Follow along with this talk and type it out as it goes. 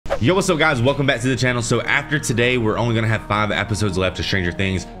Yo, what's up guys? Welcome back to the channel. So after today, we're only gonna have 5 episodes left of Stranger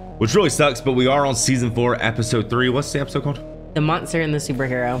Things, which really sucks, but we are on season 4, episode 3. What's the episode called? The Monster and the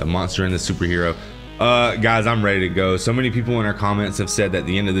Superhero. The Monster and the Superhero. Guys, I'm ready to go. So many people in our comments have said that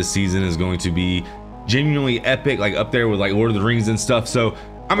the end of this season is going to be genuinely epic, like up there with like Lord of the Rings and stuff. So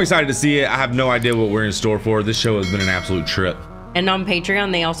I'm excited to see it. I have no idea what we're in store for. This show has been an absolute trip. And on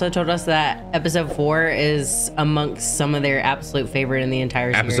Patreon, they also told us that episode 4 is amongst some of their absolute favorite in the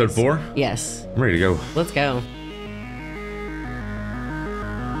entire series. Episode 4? Yes. I'm ready to go. Let's go.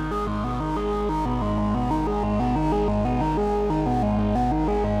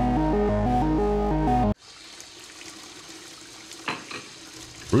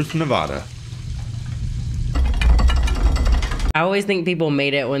 Ruth, Nevada. I always think people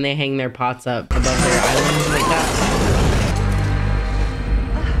made it when they hang their pots up above their islands like that.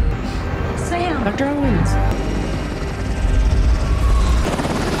 Sam! Dr. Owens.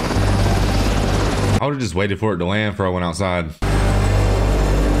 I would have just waited for it to land before I went outside.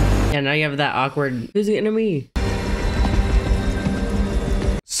 Yeah, now you have that awkward, who's the enemy?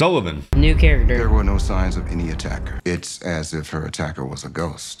 Sullivan. New character. There were no signs of any attacker. It's as if her attacker was a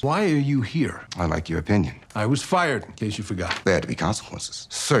ghost. Why are you here? I like your opinion. I was fired, in case you forgot. There had to be consequences.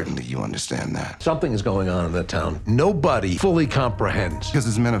 Certainly you understand that. Something is going on in the town. Nobody fully comprehends. Because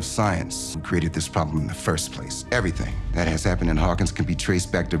it's men of science who created this problem in the first place. Everything that has happened in Hawkins can be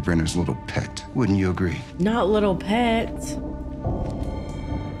traced back to Brenner's little pet. Wouldn't you agree? Not little pets.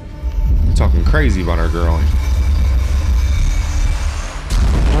 You're talking crazy about our girl.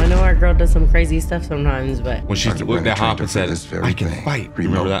 Well, I know our girl does some crazy stuff sometimes, but When she Dr. looked Brenner at Hop trained and her for said, this very I can thing. fight.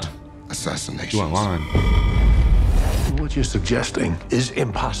 Remember that? Assassination. She went line. What you're suggesting is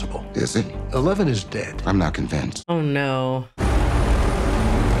impossible. Is it? 11 is dead. I'm not convinced. oh no.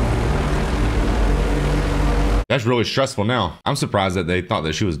 That's really stressful now. I'm surprised that they thought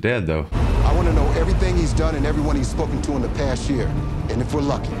that she was dead though. I want to know everything he's done and everyone he's spoken to in the past year. And if we're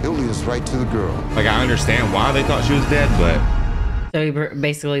lucky, he'll lead us right to the girl. Like, I understand why they thought she was dead, but So he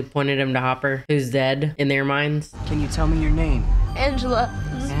basically pointed him to Hopper, who's dead in their minds. Can you tell me your name? Angela.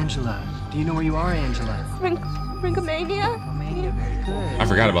 Angela. Do you know where you are, Angela? Rinkomania? Romania, very good. I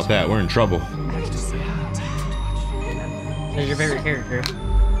forgot about that. We're in trouble. Who's your favorite character?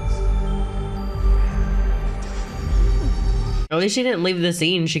 At least she didn't leave the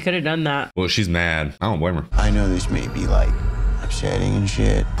scene. She could have done that. Well, she's mad. I don't blame her. I know this may be like upsetting and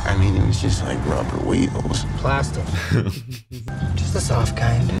shit. I mean, it was just like rubber wheels. Plastic. Just the soft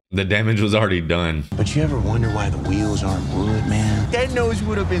kind. The damage was already done. But you ever wonder why the wheels aren't wood, man? That nose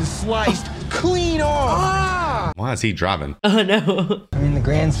would have been sliced clean off. Why is he driving? Oh no. I mean, the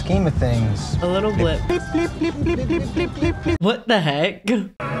grand scheme of things. A little blip. What the heck?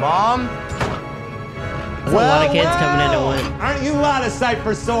 Mom? That's a lot of kids coming in at once. Aren't you out of sight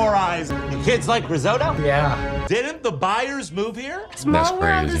for sore eyes? You kids like risotto? Yeah. Didn't the buyers move here? Small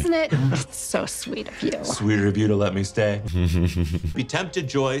world, crazy. isn't it? It's so sweet of you. Sweeter of you to let me stay. Be tempted,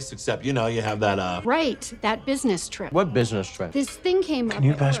 Joyce, except, you know, you have that, Right, that business trip. What business trip? This thing came up. Can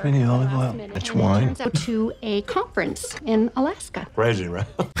you pass me the olive oil? That's wine. Turns out to a conference in Alaska. crazy, right?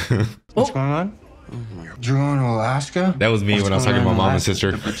 What's going on? You're going to Alaska? That was me What's when I was going talking to on my in mom and Alaska?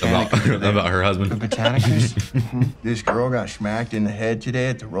 sister The Botanicus. about her The husband. Botanicus? This girl got smacked in the head today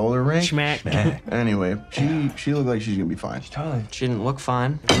at the roller rink. Schmack. Anyway, she looked like she's gonna be fine. Totally. She didn't look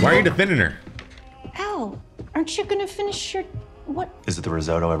fine. Why are you defending her? Al, aren't you gonna finish your what? Is it the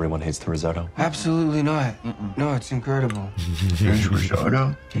risotto? Everyone hates the risotto. Absolutely not. No, it's incredible. There's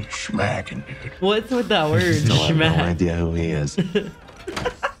risotto. He's smacking, dude. What's with that word? I have no Schmack. idea who he is.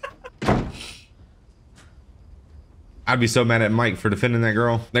 I'd be so mad at Mike for defending that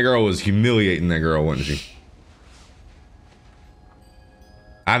girl. That girl was humiliating that girl, wasn't she?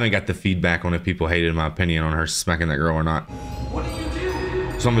 I haven't got the feedback on if people hated my opinion on her smacking that girl or not. What do you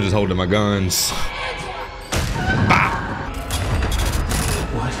do? So I'm just holding my guns. Bah!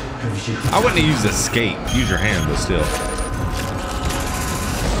 What have you... I wouldn't have used escape. Use your hand, but still.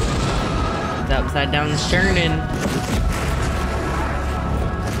 It's upside down churning.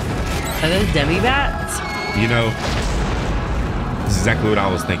 Are those demi bats? You know, this is exactly what I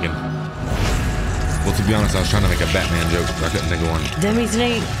was thinking. Well, to be honest, I was trying to make a Batman joke, but I couldn't think of one. Demi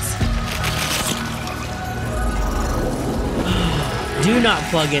snakes. Do not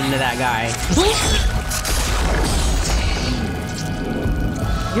plug into that guy.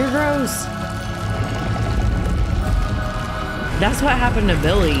 You're gross. That's what happened to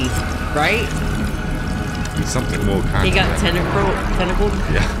Billy, right? Something will kind He of. got tentacled.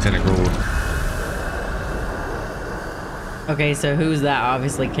 Yeah, tentacled. Okay, so who's that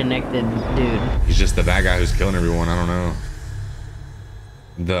obviously connected dude? He's just the bad guy who's killing everyone. I don't know.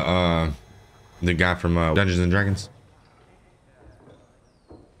 The guy from Dungeons and Dragons.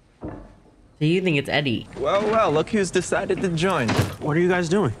 Do you think it's Eddie? Well, look who's decided to join. What are you guys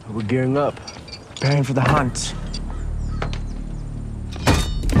doing? We're gearing up, preparing for the hunt.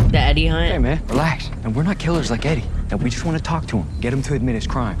 The Eddie hunt? Hey, man, relax. And we're not killers like Eddie. And we just want to talk to him, get him to admit his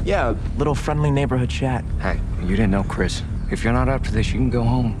crime. Yeah, little friendly neighborhood chat. Hey, you didn't know, Chris. If you're not up to this, you can go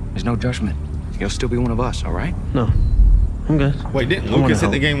home. There's no judgment. You'll still be one of us, all right? No, I'm good. Wait, didn't Lucas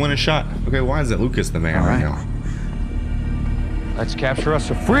hit the game-winning shot? Okay, why is it Lucas the man right now? Let's capture us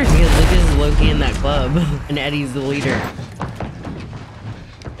for free. Because Lucas is low-key in that club, and Eddie's the leader.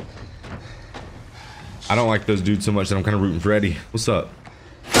 I don't like those dudes so much that I'm kind of rooting for Eddie. What's up?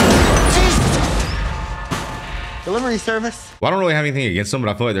 Delivery service. Well, I don't really have anything against them, but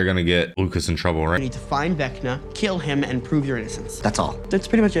I feel like they're gonna get Lucas in trouble, right? You need to find Vecna, kill him, and prove your innocence. That's all. That's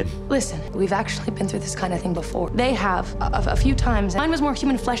pretty much it. Listen, we've actually been through this kind of thing before. They have a few times. Mine was more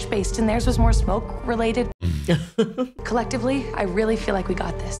human flesh-based, and theirs was more smoke-related. Collectively, I really feel like we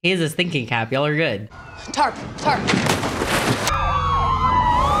got this. He has his thinking cap. Y'all are good. Tarp.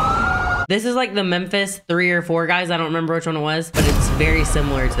 This is like the Memphis 3 or 4 guys. I don't remember which one it was, but it's very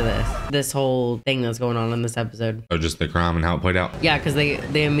similar to this whole thing that's going on in this episode. Oh, just the crime and how it played out. Yeah, because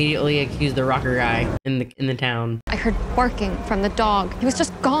they immediately accused the rocker guy in the town. I heard barking from the dog. He was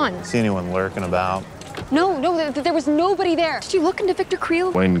just gone. See anyone lurking about? No, there was nobody there. Did you look into Victor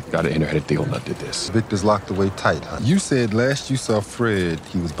Creel? Wayne got an internet deal and I did this. Victor's locked away tight, huh? You said last you saw Fred,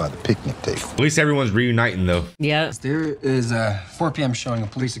 he was by the picnic table. At least everyone's reuniting, though. Yeah. There is a 4 p.m. showing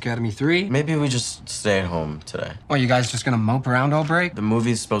of Police Academy 3. Maybe we just stay at home today. Well, you guys just gonna mope around all break? The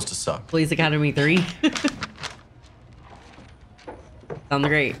movie's supposed to suck. Police Academy 3. Sounds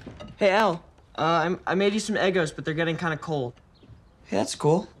great. Hey, Al. I made you some Eggos, but they're getting kind of cold. Hey, that's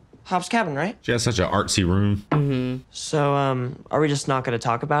cool. Hop's cabin, right? She has such an artsy room. Mm-hmm. So, are we just not gonna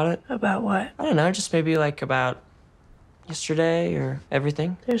talk about it? About what? I don't know, just maybe like about yesterday or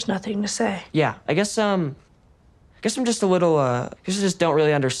everything. There's nothing to say. Yeah, I guess I'm just a little, I guess I just don't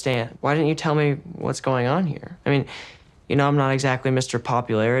really understand. Why didn't you tell me what's going on here? I mean, you know, I'm not exactly Mr.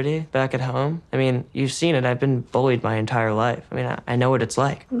 Popularity back at home. I mean, you've seen it. I've been bullied my entire life. I mean, I know what it's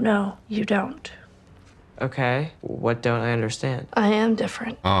like. No, you don't. Okay, what don't I understand? I am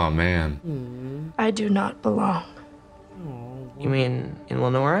different. Oh, man. I do not belong. You mean in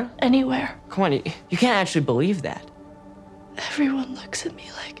Lenora? Anywhere. Come on, you can't actually believe that. Everyone looks at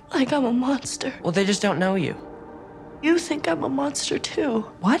me like I'm a monster. Well, they just don't know you. You think I'm a monster too.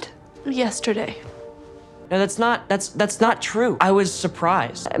 What? Yesterday. No, that's not true. I was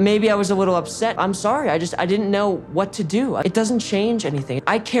surprised. Maybe I was a little upset. I'm sorry. I didn't know what to do. It doesn't change anything.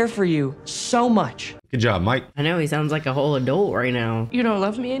 I care for you so much. Good job, Mike. I know he sounds like a whole adult right now. You don't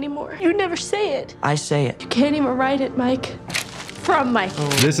love me anymore. You never say it. I say it. You can't even write it, Mike. From Mike.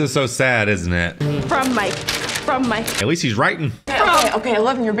 This is so sad, isn't it? From Mike. From Mike. At least he's writing. Okay,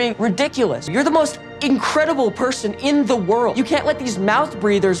 11, you're being ridiculous. You're the most incredible person in the world. You can't let these mouth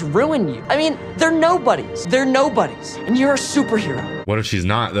breathers ruin you. I mean, they're nobodies. They're nobodies. And you're a superhero. What if she's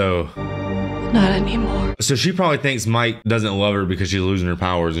not, though? Not anymore. So she probably thinks Mike doesn't love her because she's losing her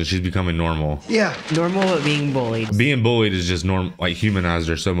powers and she's becoming normal. Yeah. Normal but being bullied. Being bullied is just normal, like humanized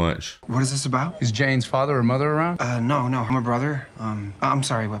her so much. What is this about? Is Jane's father or mother around? No, I'm a brother. I'm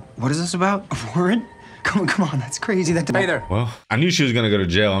sorry, what is this about? A warrant? Come on, that's crazy. Hey there. Well, I knew she was gonna go to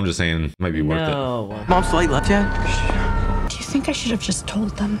jail. I'm just saying it might be worth it. Mom's late left yet? Do you think I should have just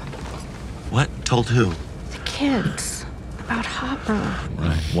told them? What? Told who? The kids. About Hopper.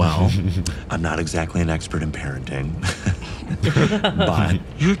 Right. Well, I'm not exactly an expert in parenting. But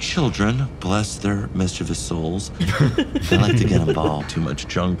your children, bless their mischievous souls, they like to get involved. Too much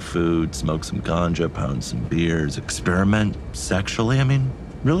junk food, smoke some ganja, pound some beers, experiment sexually. I mean,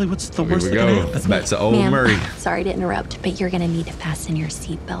 really, what's the worst that can happen? Back to old Murray. Sorry to interrupt, but you're gonna need to fasten your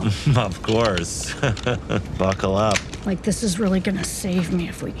seatbelt. Of course. Buckle up. Like, this is really gonna save me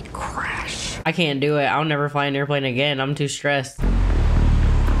if we crash. I can't do it. I'll never fly an airplane again. I'm too stressed.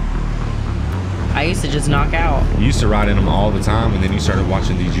 I used to just knock out. You used to ride in them all the time, and then you started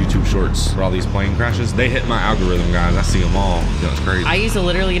watching these YouTube shorts for all these plane crashes. They hit my algorithm, guys. I see them all. It's crazy. I used to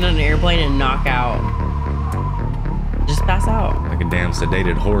literally get on an airplane and knock out. Just pass out. Like a damn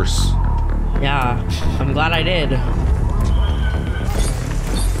sedated horse. Yeah, I'm glad I did.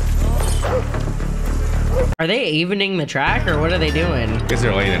 Are they evening the track or what are they doing? Guess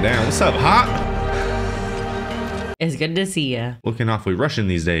they're laying it down. What's up, Hop? It's good to see ya. Looking awfully Russian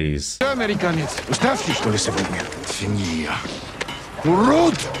these days. Американец, уставший, что ли, сегодня? Свинья.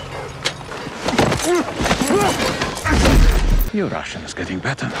 Урод! Your Russian is getting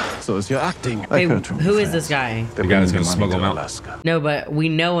better. So is your acting. Wait, who is this guy? The guy that's gonna smuggle him out. Alaska. No, but we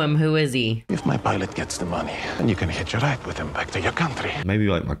know him. Who is he? If my pilot gets the money, then you can hitch a ride with him back to your country. Maybe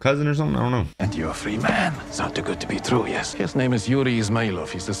like my cousin or something. I don't know. And you're a free man. Sound too good to be true, yes? His name is Yuri Ismailov.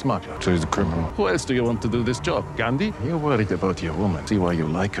 He's the smuggler. So he's a criminal. Who else do you want to do this job? Gandhi? You're worried about your woman. See why you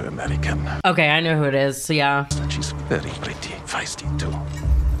like her, American. Okay, I know who it is. So yeah. She's very pretty. Feisty, too.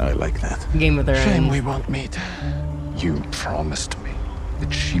 I like that. Game with her. Shame we won't meet. You promised me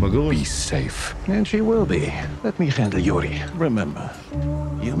that she will be safe. And she will be. Let me handle Yuri. Remember,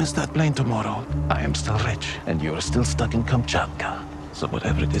 you miss that plane tomorrow. I am still rich, and you're still stuck in Kamchatka. So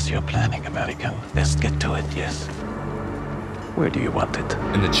whatever it is you're planning, American, let's get to it, yes? Where do you want it?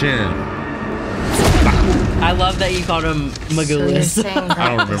 In the chin. I love that you called him Magoolis. I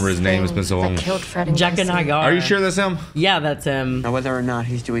don't remember his name. It's been so long. Jack and Hagar. Are you sure that's him? Yeah, that's him. Now, whether or not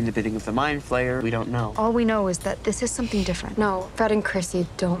he's doing the bidding of the Mind Flayer, we don't know. All we know is that this is something different. No, Fred and Chrissy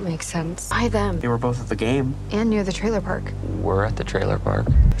don't make sense. Why them? They were both at the game. And near the trailer park. We're at the trailer park.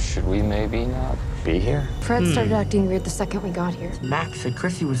 Should we maybe not be here? Fred started acting weird the second we got here. Max said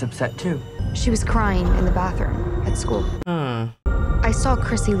Chrissy was upset too. She was crying in the bathroom at school. Huh. I saw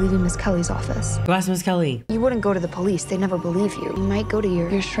Chrissy leaving Miss Kelly's office. Go ask Miss Kelly. You wouldn't go to the police. They'd never believe you. You might go to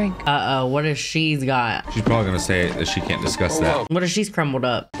your shrink. Uh-oh, what if she's got? She's probably gonna say that she can't discuss that. What if she's crumbled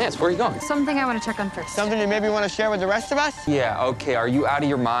up? Yes, where are you going? Something I want to check on first. Something you maybe want to share with the rest of us? Yeah, okay, are you out of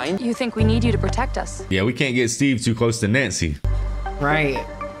your mind? You think we need you to protect us? Yeah, we can't get Steve too close to Nancy. Right.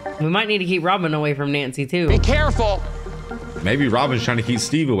 We might need to keep Robin away from Nancy too. Be careful. Maybe Robin's trying to keep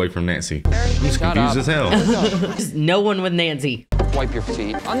Steve away from Nancy. He's confused as hell. Just no one with Nancy. Wipe your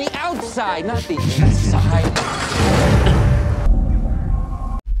feet. On the outside, not the inside.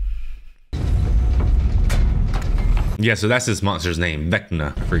 Yeah, so that's this monster's name,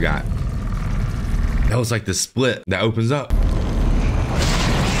 Vecna. I forgot. That was like the split that opens up.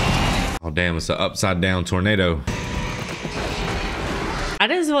 Oh damn, it's an upside down tornado. I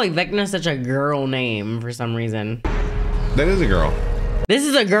just feel like Vecna's such a girl name for some reason. That is a girl. This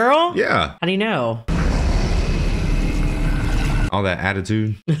is a girl? Yeah. How do you know? All that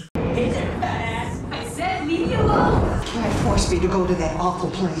attitude. I said leave me alone. Try to force me to go to that awful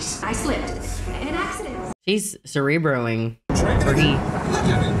place. I slipped. An accident. She's cerebroing. Or he.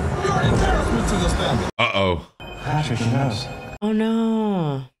 Uh-oh. Patrick knows. Oh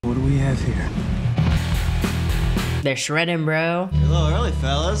no. What do we have here? They're shredding, bro. A little early,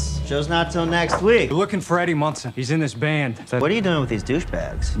 fellas. Show's not till next week. We're looking for Eddie Munson. He's in this band. What are you doing with these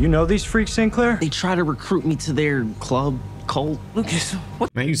douchebags? You know these freaks, Sinclair? They try to recruit me to their club, cult. Lucas,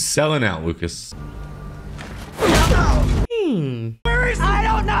 what? Man, you selling out, Lucas. Where is he? I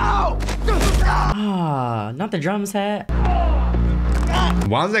don't know! Ah, not the drum set.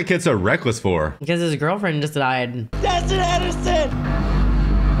 Why is that kid so reckless for? Because his girlfriend just died. That's an Anderson!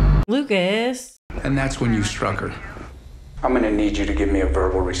 Lucas. And that's when you struck her. I'm gonna need you to give me a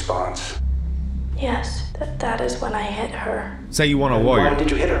verbal response. Yes, that is when I hit her. Say you want a lawyer. Why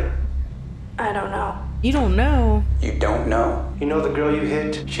did you hit her? I don't know. You don't know. You don't know? You know the girl you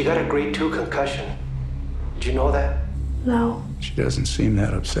hit? She got a grade 2 concussion. Did you know that? No. She doesn't seem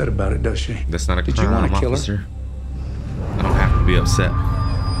that upset about it, does she? That's not a crime, Did you want to kill officer. her? I don't have to be upset.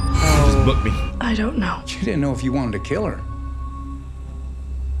 Just book me. I don't know. She didn't know if you wanted to kill her.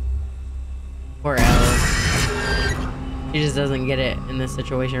 Poor Alice. She just doesn't get it in this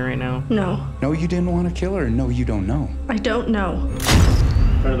situation right now. No. No, you didn't want to kill her, and no, you don't know. I don't know.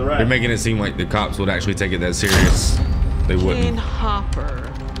 They're making it seem like the cops would actually take it that serious. They wouldn't. Hopper.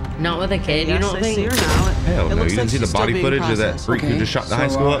 Not with a kid, you don't think? Hell no, you didn't see the body footage of that freak who just shot the high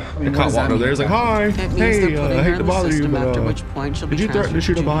school up? The cop walked over there, he's like, hi, hey, I hate to bother you, but did you threaten to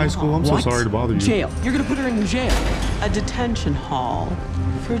shoot up a high school? I'm so sorry to bother you. Jail. You're gonna put her in jail. A detention hall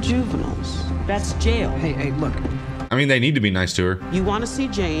for juveniles. That's jail. Hey, look. I mean, they need to be nice to her. You want to see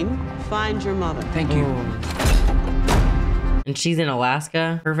Jane? Find your mother. Thank you. And she's in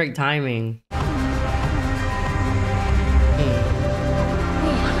Alaska? Perfect timing.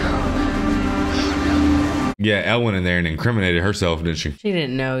 Yeah, Elle went in there and incriminated herself, didn't she? She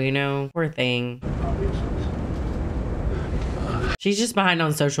didn't know, you know? Poor thing. She's just behind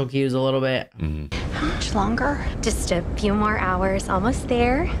on social cues a little bit. How much longer? Just a few more hours. Almost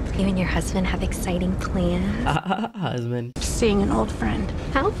there. You and your husband have exciting plans. Husband. Seeing an old friend.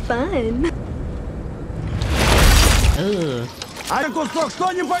 How fun. Ugh.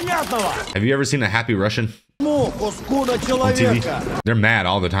 Have you ever seen a happy Russian on TV? They're mad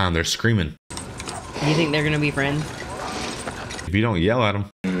all the time. They're screaming. You think they're gonna be friends? If you don't yell at them.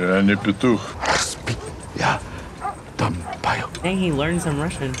 Dang, he learned some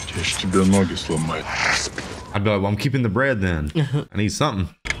Russian. I'd be like, well, I'm keeping the bread then. I need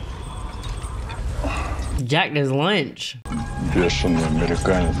something. Jacked his lunch. Yes, some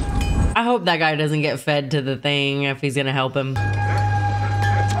Americanos. I hope that guy doesn't get fed to the thing if he's gonna help him.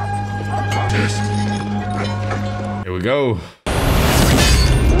 Here we go.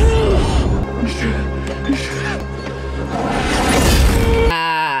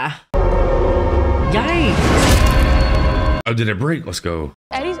 Ah. Yikes. Oh, did it break? Let's go.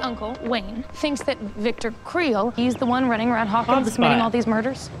 Eddie's uncle, Wayne, thinks that Victor Creel, he's the one running around Hawkins committing all these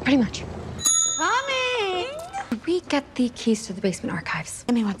murders. Pretty much. Coming! Did we get the keys to the basement archives?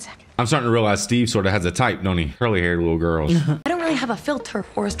 Give me 1 second. I'm starting to realize Steve sort of has a type, don't he? Curly-haired little girls. I don't really have a filter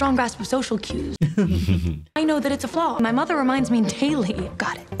or a strong grasp of social cues. I know that it's a flaw. My mother reminds me daily.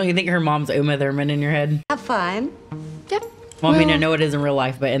 Got it. Oh, you think her mom's Uma Thurman in your head? Have fun. Yep. Well, I mean, I know it is in real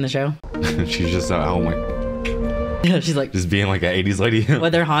life, but in the show. She's just, oh my. She's like. Just being like an 80s lady.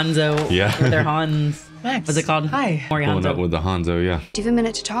 With their Hanzo. Yeah. With their Hans. Max. What's it called? Hi. Mori Pulling Hanzo. up with the Hanzo, yeah. Do you have a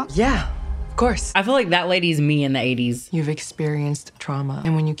minute to talk? Yeah, of course. I feel like that lady's me in the 80s. You've experienced trauma,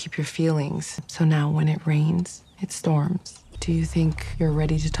 and when you keep your feelings, so now when it rains, it storms. Do you think you're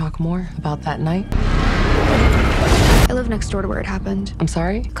ready to talk more about that night? I live next door to where it happened. I'm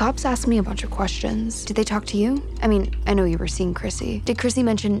sorry? Cops asked me a bunch of questions. Did they talk to you? I mean, I know you were seeing Chrissy. Did Chrissy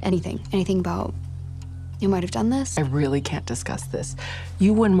mention anything? Anything about you might have done this? I really can't discuss this.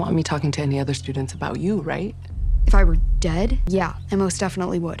 You wouldn't want me talking to any other students about you, right? If I were dead, yeah, I most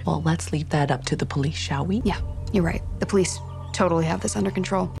definitely would. Well, let's leave that up to the police, shall we? Yeah, you're right. The police totally have this under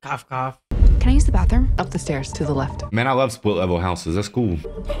control. Cough, cough. Can I use the bathroom? Up the stairs to the left. Man, I love split level houses. That's cool.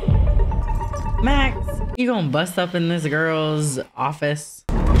 Max, you gonna bust up in this girl's office?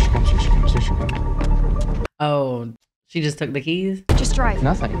 Oh, she just took the keys? Just drive.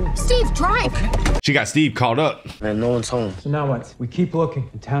 Nothing. Steve, drive! She got Steve called up. Man, no one's home. So now what? We keep looking.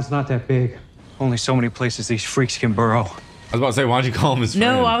 The town's not that big. Only so many places these freaks can burrow. I was about to say, why'd you call him his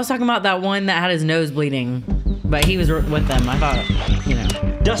friend? No, I was talking about that one that had his nose bleeding. But he was with them. I thought, you know.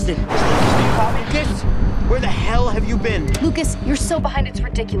 Dustin! Lucas? Where the hell have you been? Lucas, you're so behind, it's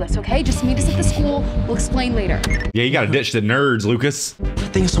ridiculous, okay? Just meet us at the school. We'll explain later. Yeah, you gotta ditch the nerds, Lucas. I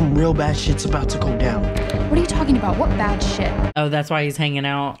think some real bad shit's about to go down. What are you talking about? What bad shit? Oh, that's why he's hanging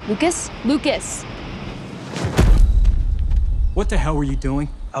out. Lucas? Lucas! What the hell were you doing?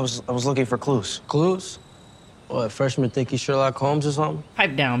 I was looking for clues. Clues? What, freshmen think he's Sherlock Holmes or something?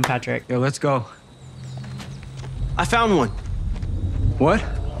 Pipe down, Patrick. Yo, let's go. I found one. What?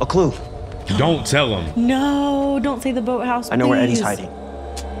 A clue. Don't tell him. No, don't say the boathouse, I know where Eddie's please. hiding.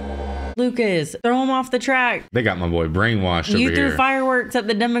 Lucas, throw him off the track. They got my boy brainwashed You over threw here. fireworks at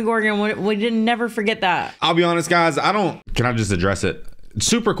the Demogorgon. We didn't never forget that. I'll be honest, guys. Can I just address it?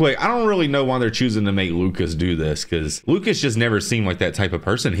 Super quick. I don't really know why they're choosing to make Lucas do this, because Lucas just never seemed like that type of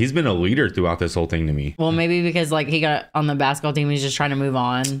person. He's been a leader throughout this whole thing to me. Well, maybe because like he got on the basketball team, he's just trying to move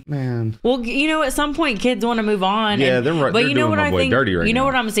on. Man. Well, you know, at some point, kids want to move on. Yeah, they're right. But They're you know doing what my I boy think? dirty right You know now.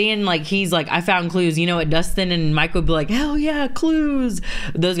 what I'm seeing? Like he's like, I found clues. You know what? Dustin and Mike would be like, hell yeah, clues.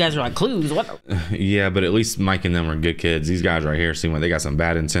 Those guys are like, clues. What? Yeah, but at least Mike and them are good kids. These guys right here seem like they got some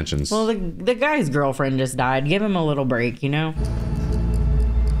bad intentions. Well, the guy's girlfriend just died. Give him a little break, you know.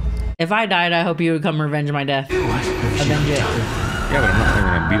 If I died, I hope you would come revenge my death. Avenge it. Yeah, but I'm not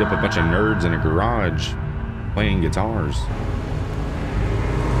gonna beat up a bunch of nerds in a garage playing guitars.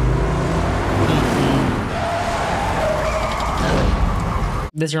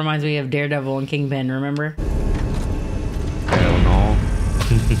 This reminds me of Daredevil and Kingpin, remember? Hell no.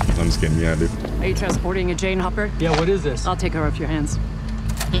 I'm just kidding. Yeah, dude. Are you transporting a Jane Hopper? Yeah, what is this? I'll take her off your hands.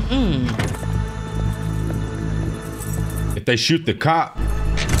 If they shoot the cop.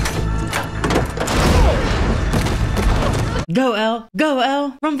 Go, Elle. Go,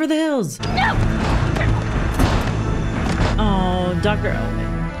 Elle. Run for the hills. No! Oh, Dr.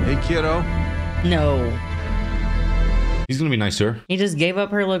 Hey, kiddo. No. He's gonna be nice to her. He just gave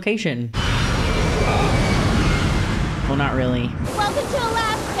up her location. Well, not really. Welcome to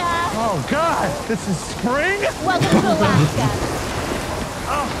Alaska. Oh, God. This is spring? Welcome to Alaska.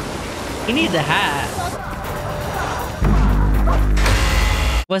 He needs a hat.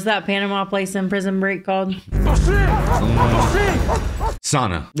 What's that Panama place in Prison Break called?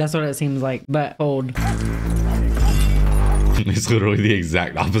 Sauna. That's what it seems like, but cold. It's literally the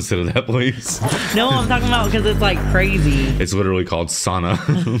exact opposite of that place. No, I'm talking about because it's like crazy. It's literally called sauna.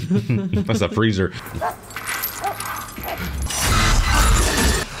 That's a freezer.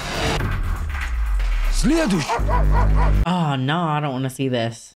 Oh no, I don't want to see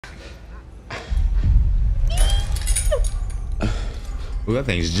this. Ooh, that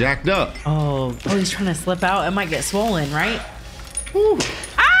thing's jacked up. Oh, he's trying to slip out. It might get swollen, right? Ooh.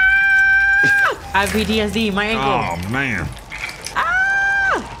 Ah! I have PTSD. My ankle. Oh man.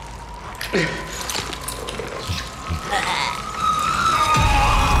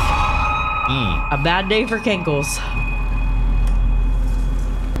 A bad day for Kenkles.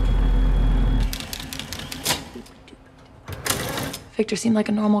 Victor seemed like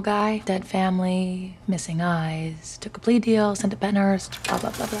a normal guy. Dead family, missing eyes, took a plea deal, sent to Penhurst, blah,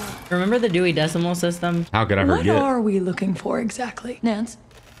 blah, blah, blah. Remember the Dewey Decimal System? How could I forget? What are we looking for exactly? Nance?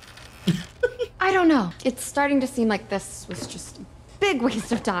 I don't know. It's starting to seem like this was just a big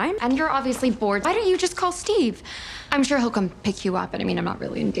waste of time. And you're obviously bored. Why don't you just call Steve? I'm sure he'll come pick you up. And I mean, I'm not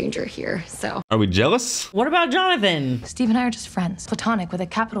really in danger here, so. Are we jealous? What about Jonathan? Steve and I are just friends. Platonic with a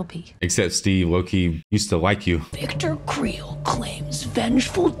capital P. Except Steve, low-key, used to like you. Victor Creel claims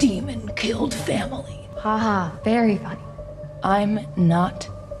vengeful demon killed family. Haha, very funny. I'm not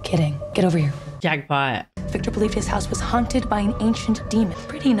kidding. Get over here. Jackpot. Victor believed his house was haunted by an ancient demon.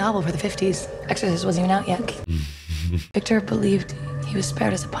 Pretty novel for the 50s. Exorcist wasn't even out yet. Victor believed he was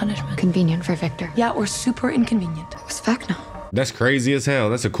spared as a punishment. Convenient for Victor. Yeah, or super inconvenient. It was Vecna. That's crazy as hell.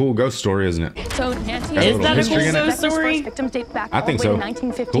 That's a cool ghost story, isn't it? So Nancy, Is that a cool history in it. ghost story? Victims date back I think all so. the way to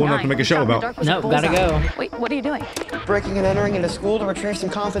 1959. Cool enough to make a show about. Nope, gotta go. Wait, what are you doing? Breaking and entering into school to retrieve some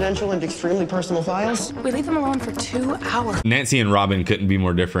confidential and extremely personal files. We leave them alone for 2 hours. Nancy and Robin couldn't be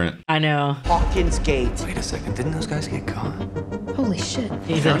more different. I know. Hawkins Gate. Wait a second, didn't those guys get caught? Holy shit.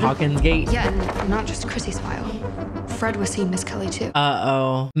 He's at Hawkins Gate. Yeah, and not just Chrissy's file. Fred was seeing Miss Kelly too.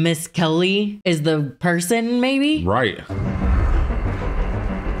 Uh-oh. Miss Kelly is the person, maybe? Right.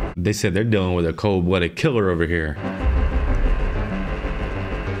 They said they're dealing with a cold-blooded killer over here.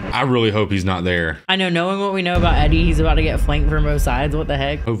 I really hope he's not there. I know, knowing what we know about Eddie, he's about to get flanked from both sides. What the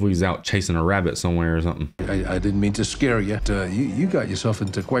heck? Hopefully he's out chasing a rabbit somewhere or something. I didn't mean to scare you. You got yourself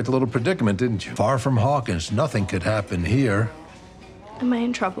into quite a little predicament, didn't you? Far from Hawkins, nothing could happen here. Am I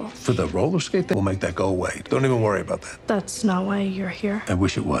in trouble? For the roller skate thing, we'll make that go away. Don't even worry about that. That's not why you're here. I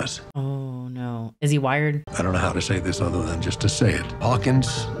wish it was. Oh, no. Is he wired? I don't know how to say this other than just to say it.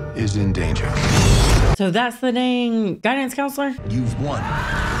 Hawkins is in danger. So that's the dang guidance counselor? You've won.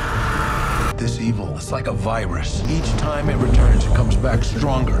 This evil, it's like a virus. Each time it returns, it comes back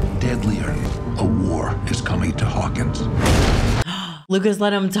stronger, deadlier. A war is coming to Hawkins. Lucas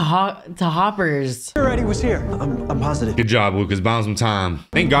led him to Hoppers. Already was here. I'm positive. Good job, Lucas. Buying some time.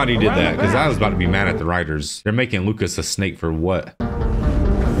 Thank God he did that, because I was about to be mad at the writers. They're making Lucas a snake for what?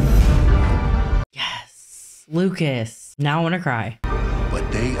 Yes. Lucas. Now I want to cry. But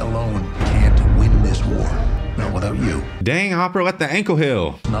they alone can't win this war. Not without you. Dang, Hopper, let the ankle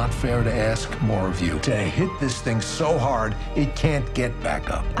heal. It's not fair to ask more of you. To hit this thing so hard, it can't get back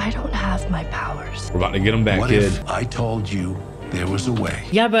up. I don't have my powers. We're about to get him back, What kid. if I told you there was a way?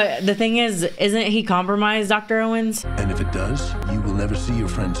 Yeah, but the thing is, isn't he compromised, Dr. Owens? And if it does, you will never see your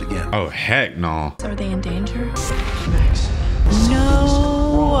friends again. Oh, heck no. Are they in danger? Max. No.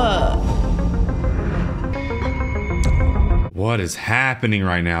 What is happening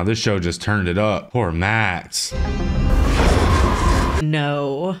right now? This show just turned it up. Poor Max.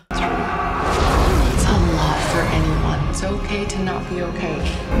 No. It's a lot for anyone. It's okay to not be okay.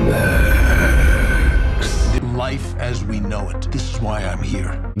 Life as we know it. This is why I'm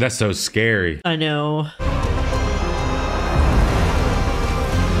here. That's so scary. I know.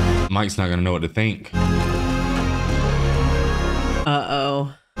 Mike's not gonna know what to think.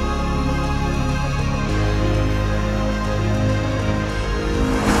 Uh-oh.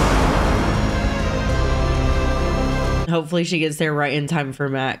 Hopefully she gets there right in time for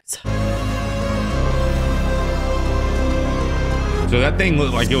Max. So that thing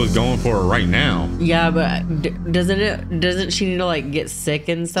looked like it was going for her right now. Yeah, but doesn't she need to like get sick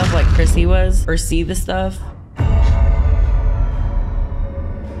and stuff like Chrissy was, or see the stuff?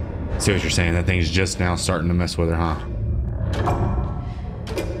 See what you're saying? That thing's just now starting to mess with her, huh?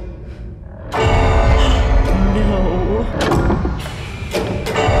 No.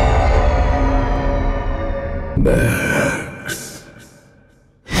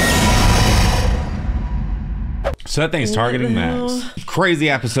 So that thing's targeting Max. Crazy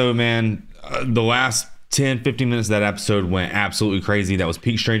episode, man. The last 10-15 minutes of that episode went absolutely crazy. That was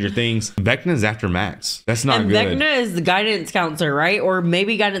peak Stranger Things. Vecna's after Max. That's not good. Vecna is the guidance counselor, right? Or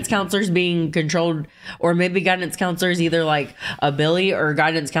maybe guidance counselor's being controlled, or maybe guidance counselor is either like a Billy, or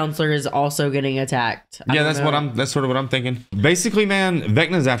guidance counselor is also getting attacked. Yeah, that's sort of what I'm thinking. Basically, man,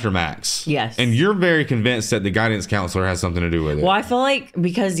 Vecna's after Max. Yes. And you're very convinced that the guidance counselor has something to do with it. Well, I feel like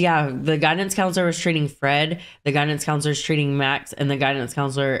because the guidance counselor was treating Fred, the guidance counselor is treating Max, and the guidance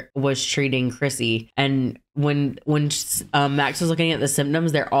counselor was treating Chrissy. And when Max was looking at the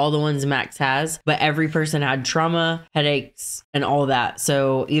symptoms, they're all the ones Max has, but every person had trauma, headaches, and all that.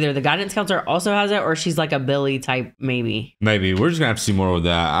 So either the guidance counselor also has it, or she's like a Billy type, maybe. Maybe. We're just gonna have to see more with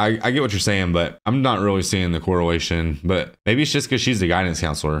that. I get what you're saying, but I'm not really seeing the correlation. But maybe it's just because she's the guidance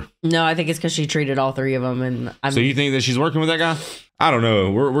counselor. No, I think it's because she treated all three of them. And so you think that she's working with that guy? I don't know.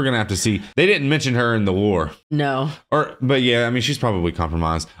 We're gonna have to see. They didn't mention her in the war. No. But yeah, I mean, she's probably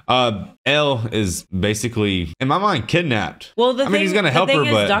compromised. Elle is basically, in my mind, kidnapped. Well, he's gonna help her,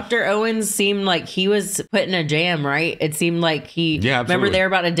 but Dr. Owens seemed like he was put in a jam, right? It seemed like he. Yeah, absolutely. Remember they were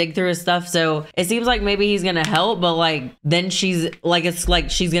about to dig through his stuff, so it seems like maybe he's gonna help, but like then she's like, it's like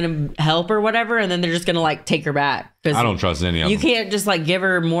she's gonna help or whatever, and then they're just gonna like take her back. I don't trust any of them. You can't just like give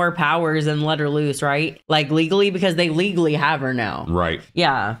her more powers and let her loose, right? Like legally, because they legally have her now. Right.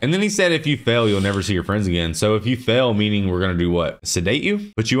 Yeah. And then he said, if you fail, you'll never see your friends again. So if you fail, meaning we're going to do what? Sedate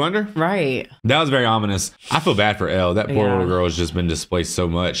you? Put you under? Right. That was very ominous. I feel bad for Elle. That poor little girl has just been displaced so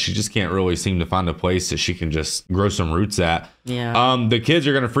much. She just can't really seem to find a place that she can just grow some roots at. Yeah. The kids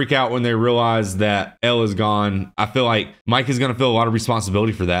are going to freak out when they realize that Elle is gone. I feel like Mike is going to feel a lot of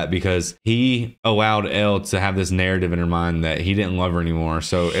responsibility for that because he allowed Elle to have this narrative in her mind that he didn't love her anymore.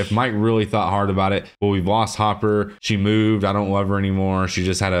 So if Mike really thought hard about it, well, we've lost Hopper. She moved. I don't love her anymore. She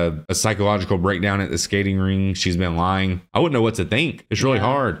just had a psychological breakdown at the skating ring. She's been lying. I wouldn't know what to think. It's really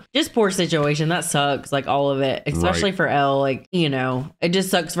hard. Just poor situation. That sucks. Like all of it, especially for Elle. Like, you know, it just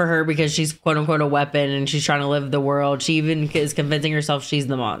sucks for her because she's quote unquote a weapon and she's trying to live the world. She even is convincing herself she's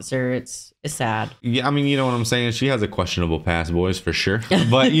the monster. It's sad. Yeah, I mean, you know what I'm saying? She has a questionable past, boys, for sure.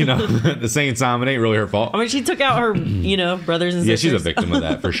 But, you know, at the same time, it ain't really her fault. I mean, she took out her, you know, brothers and sisters. Yeah, she's a victim of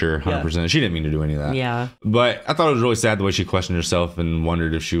that for sure. 100%. She didn't mean to do any of that. Yeah. But I thought it was really sad the way she questioned herself and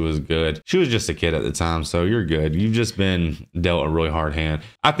wondered if she was good. She was just a kid at the time, so you're good. You've just been dealt a really hard hand.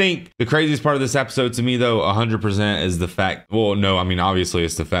 I think the craziest part of this episode to me, though, 100% is the fact, well, no, I mean, obviously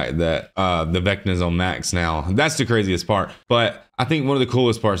it's the fact that the Vecna's on Max now. That's the craziest part. But I think one of the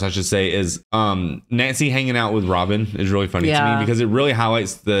coolest parts, I should say, is Nancy hanging out with Robin is really funny to me because it really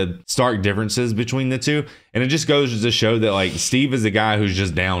highlights the stark differences between the two. And it just goes to show that like Steve is a guy who's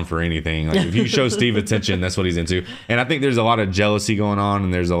just down for anything. Like if you show Steve attention, that's what he's into. And I think there's a lot of jealousy going on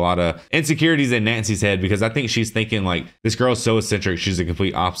and there's a lot of insecurities in Nancy's head because I think she's thinking like this girl's so eccentric. She's the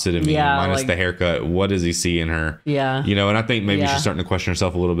complete opposite of me, minus like, the haircut. What does he see in her? Yeah. You know, and I think maybe she's starting to question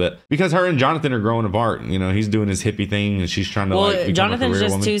herself a little bit because her and Jonathan are growing apart. You know, he's doing his hippie thing and she's trying to like Jonathan's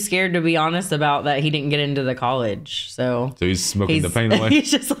just too scared to be honest about that he didn't get into the college. So he's smoking the pain away.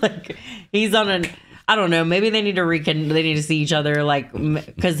 He's just like, he's on an, I don't know. Maybe they need to they need to see each other, like,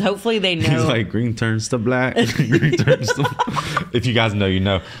 because hopefully they know. He's like green turns to black. Green turns to. If you guys know, you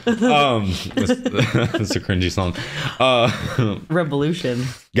know. It's a cringy song. Revolution.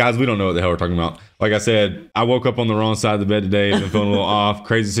 Guys, we don't know what the hell we're talking about. Like I said, I woke up on the wrong side of the bed today. I've been feeling a little off.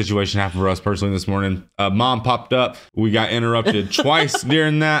 Crazy situation happened for us personally this morning. Mom popped up. We got interrupted twice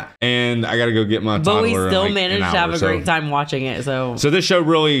during that, and I got to go get my toddler. But we still like managed to have a great time watching it. So this show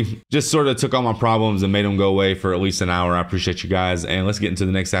really just sort of took all my problems and made them go away for at least an hour. I appreciate you guys, and let's get into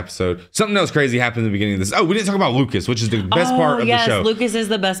the next episode. Something else crazy happened at the beginning of this. Oh, we didn't talk about Lucas, which is the best part of the show. Lucas is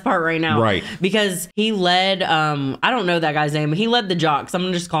the best part right now. Right. Because he led, I don't know that guy's name. He led the jocks. I'm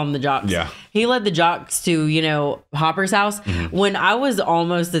going to just call him the jocks. Yeah. He led the jocks to, you know, Hopper's house. Mm-hmm. When I was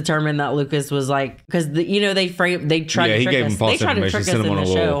almost determined that Lucas was like, because, you know, they tried to trick us. They tried to trick us in the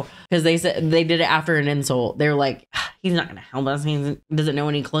show. Because they said they did it after an insult. They were like, he's not going to help us. He doesn't know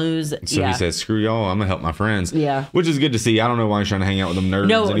any clues. So he said, screw y'all. I'm going to help my friends. Yeah. Which is good to see. I don't know why he's trying to hang out with them nerds.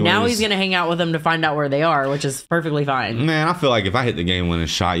 No, anyways. Now he's going to hang out with them to find out where they are, which is perfectly fine. Man, I feel like if I hit the game-winning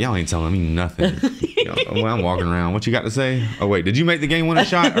shot, y'all ain't telling me nothing. When I'm walking around, what you got to say? Oh, wait, did you make the game-winning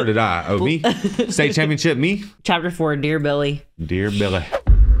shot or did I? Oh, me? State championship, me? Chapter 4, Dear Billy. Dear Billy.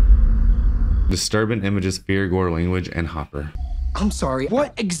 Disturbing images, fear, gore, language, and Hopper. I'm sorry.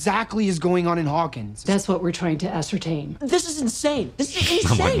 What exactly is going on in Hawkins? That's what we're trying to ascertain. This is insane. This is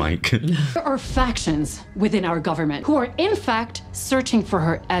I'm insane. like Mike. There are factions within our government who are in fact searching for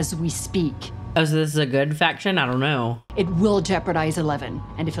her as we speak. Oh, so this is a good faction? I don't know. It will jeopardize 11.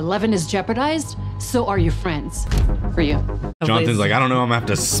 And if 11 is jeopardized, so are your friends. For you. Jonathan's like, I don't know. I'm going to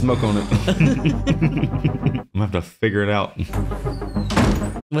have to smoke on it. I'm going to have to figure it out.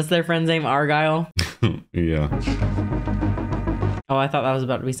 What's their friend's name? Argyle? Yeah. Oh, I thought that was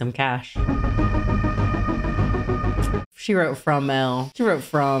about to be some cash. She wrote from Mel. She wrote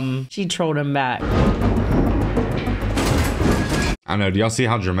from. She trolled him back. I know. Do y'all see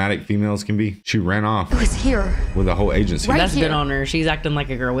how dramatic females can be? She ran off. It was here. With a whole agency. Right That's here. good on her. She's acting like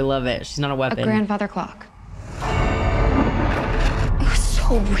a girl. We love it. She's not a weapon. A grandfather clock. It was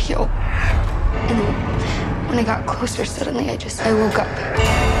so real. And then When I got closer, suddenly I woke up.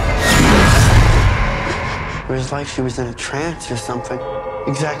 It was like she was in a trance or something.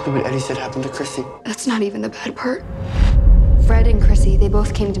 Exactly what Eddie said happened to Chrissy. That's not even the bad part. Fred and Chrissy, they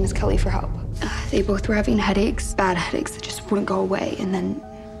both came to Miss Kelly for help. They both were having headaches, bad headaches that just wouldn't go away. And then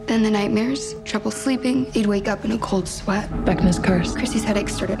the nightmares, trouble sleeping, they'd wake up in a cold sweat. Vecna's curse. Chrissy's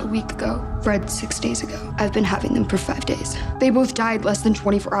headaches started a week ago. Fred's 6 days ago. I've been having them for 5 days. They both died less than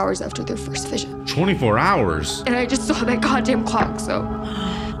 24 hours after their first vision. 24 hours? And I just saw that goddamn clock, so.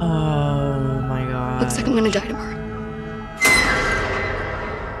 Oh my God. Looks like I'm gonna die tomorrow.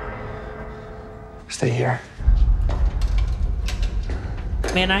 Stay here.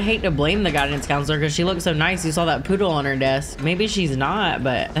 Man, I hate to blame the guidance counselor because she looks so nice. You saw that poodle on her desk. Maybe she's not,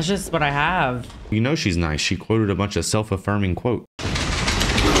 but that's just what I have. You know she's nice. She quoted a bunch of self-affirming quotes.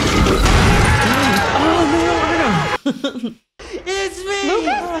 Oh, no. It's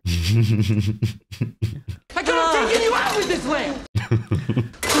me! I could have taken you out with this lamp!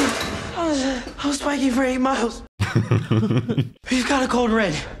 I was biking for 8 miles. We've got a code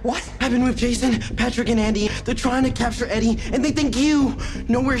red. What? I've been with Jason, Patrick, and Andy. They're trying to capture Eddie, and they think you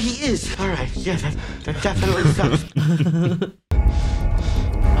know where he is. All right, yeah, that definitely sucks.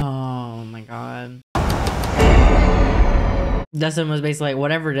 Oh my God. Dustin was basically like,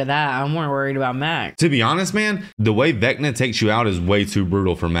 whatever to that. I'm more worried about Max. To be honest, man, the way Vecna takes you out is way too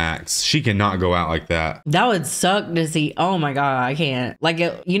brutal for Max. She cannot go out like that. That would suck to see. Oh my God, I can't. Like,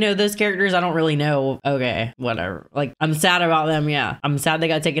 you know, those characters I don't really know. Okay, whatever. Like, I'm sad about them. Yeah, I'm sad they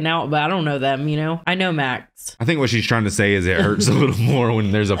got taken out, but I don't know them, you know? I know Max. I think what she's trying to say is it hurts a little more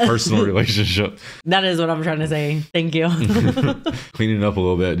when there's a personal relationship. That is what I'm trying to say. Thank you. Clean it up a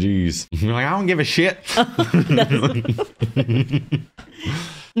little bit. Jeez. You're like, I don't give a shit.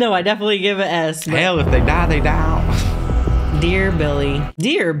 No, I definitely give it S. Hell, if they die, they die. Dear Billy.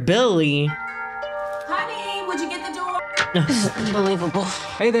 Dear Billy. Honey, would you get the door? This is unbelievable.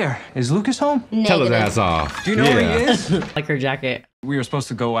 Hey there, is Lucas home? Negative. Tell his ass off. Do you know where he is? Like her jacket. We were supposed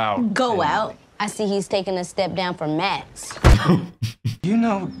to go out. Go out? I see he's taking a step down from Max. You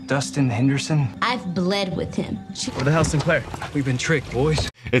know Dustin Henderson? I've bled with him. Where the hell, Sinclair? We've been tricked, boys.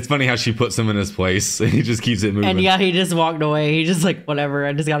 It's funny how she puts him in his place. He just keeps it moving. And yeah, he just walked away. He just like, whatever.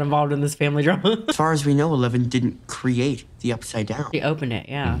 I just got involved in this family drama. As far as we know, 11 didn't create the Upside Down. He opened it,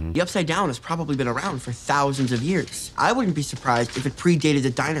 yeah. The Upside Down has probably been around for thousands of years. I wouldn't be surprised if it predated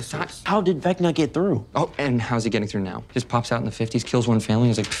the dinosaurs. How did Vecna get through? Oh, and how's he getting through now? Just pops out in the 50s, kills one family,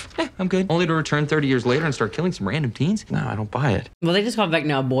 and is like, I'm good. Only to return 30 years later and start killing some random teens? No, I don't buy it. Well, they just called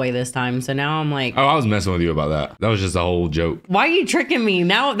Vecna a boy this time, so now I'm like... Oh, I was messing with you about that. That was just a whole joke. Why are you tricking me?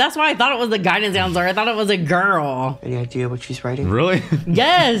 Now, that's why I thought it was the guidance counselor. I thought it was a girl. Any idea what she's writing? Really?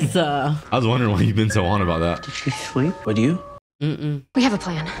 Yes! I was wondering why you've been so on about that. Did she sleep? What do you? We have a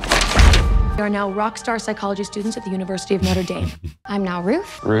plan. We are now rock star psychology students at the University of Notre Dame. I'm now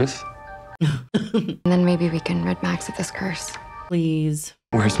Ruth. Ruth? And then maybe we can rid Max of this curse. Please.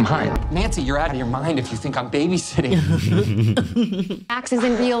 Where's mine? Nancy, you're out of your mind if you think I'm babysitting. Max is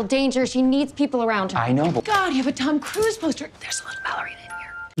in real danger. She needs people around her. I know, but... God, you have a Tom Cruise poster. There's a little ballerina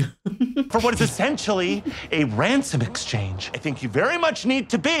in here. For what is essentially a ransom exchange. I think you very much need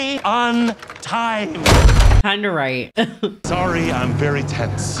to be on time. Kinda right. Sorry, I'm very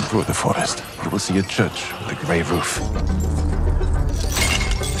tense. Through the forest, you will see a church with a gray roof.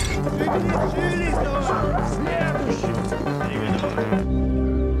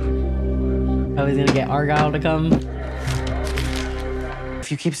 Oh, he's gonna get Argyle to come.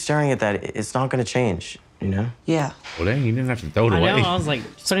 If you keep staring at that, it's not gonna change, you know? Yeah. Well, dang, you didn't have to throw it away. I know, I was like,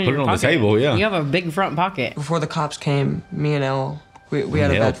 put it on the table, yeah. You have a big front pocket. Before the cops came, me and Elle, we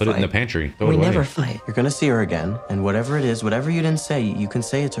had a bad put fight. it in the pantry. Throw We it away. never fight. You're gonna see her again, and whatever it is, whatever you didn't say, you can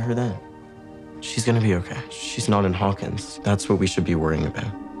say it to her then. She's gonna be okay. She's not in Hawkins. That's what we should be worrying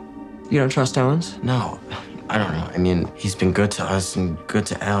about. You don't trust Owens? No, I don't know. I mean, he's been good to us and good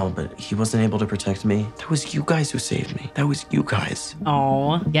to Elle, but he wasn't able to protect me. That was you guys who saved me. That was you guys.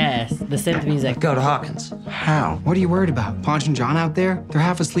 Oh, yes. The synth music. Go to Hawkins. How? What are you worried about? Ponch and John out there? They're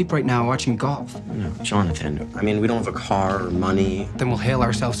half asleep right now watching golf. No, Jonathan, I mean, we don't have a car or money. Then we'll hail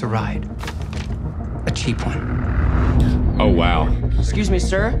ourselves a ride. A cheap one. Oh, wow. Excuse me,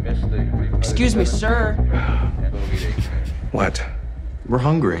 sir. Excuse me, sir. What? We're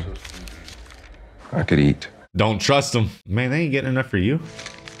hungry. I could eat. Don't trust them. Man, they ain't getting enough for you.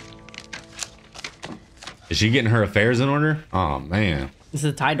 Is she getting her affairs in order? Oh, man. This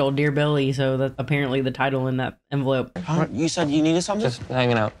is the title, Dear Billy, so that's apparently the title in that envelope. Huh? You said you needed something? Just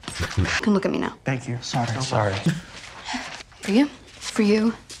hanging out. You can look at me now. Thank you. Sorry. For you? For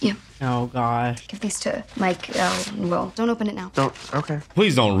you. Yeah. Oh gosh. Give these to Mike. Well, don't open it now. Don't. Okay.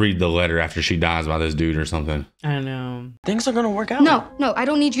 Please don't read the letter after she dies by this dude or something. I know. Things are gonna work out. No, I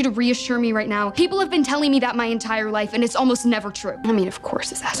don't need you to reassure me right now. People have been telling me that my entire life, and it's almost never true. I mean, of course,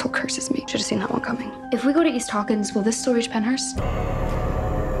 this asshole curses me. Should have seen that one coming. If we go to East Hawkins, will this still reach Penhurst?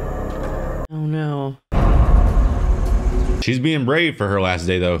 Oh no. She's being brave for her last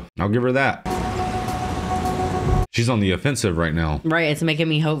day, though. I'll give her that. She's on the offensive right now. Right, it's making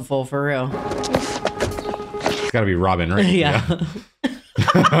me hopeful for real. It's gotta be Robin, right? Yeah.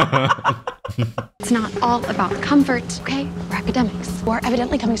 It's not all about comfort, okay? We're academics. We're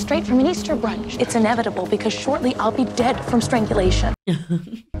evidently coming straight from an Easter brunch. It's inevitable because shortly I'll be dead from strangulation.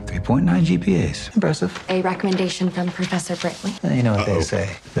 3.9 GPAs. Impressive. A recommendation from Professor Brightly. You know what they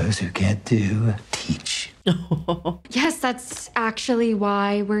say. Those who can't do, teach. Yes, that's actually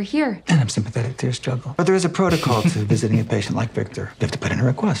why we're here. And I'm sympathetic to your struggle. But there is a protocol to visiting a patient like Victor. You have to put in a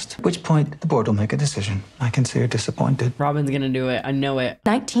request, at which point the board will make a decision. I can see you're disappointed. Robin's gonna do it. I know it.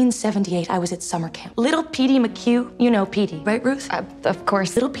 1978, I was at summer camp. Little Petey McHugh, you know Petey, right, Ruth? Of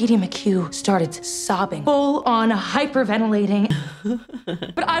course. Little Petey McHugh started sobbing, full on hyperventilating.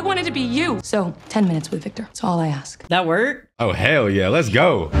 But I wanted to be you. So 10 minutes with Victor. That's all I ask. That worked? Oh, hell yeah. Let's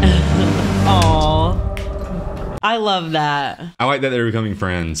go. Aw. I love that. I like that they're becoming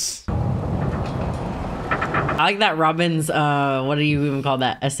friends. I like that Robin's, what do you even call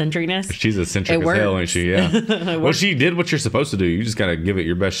that? Eccentricness? She's eccentric as hell, ain't she? Yeah. Well, she did what you're supposed to do. You just got to give it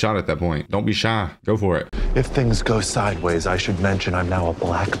your best shot at that point. Don't be shy. Go for it. If things go sideways, I should mention I'm now a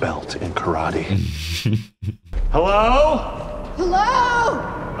black belt in karate. Hello?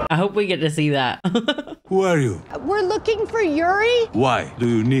 Hello? I hope we get to see that. Who are you? We're looking for Yuri. Why do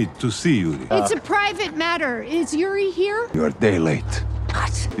you need to see Yuri? It's a private matter. Is Yuri here? You're a day late.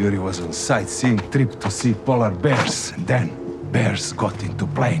 What? Yuri was on sightseeing trip to see polar bears. And then bears got into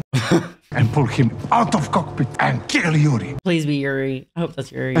plane and pulled him out of cockpit and killed Yuri. Please be Yuri. I hope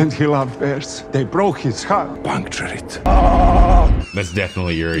that's Yuri. And he loved bears. They broke his heart, punctured it. That's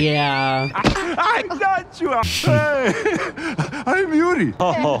definitely Yuri. Yeah. I got you. Hey, I'm Yuri.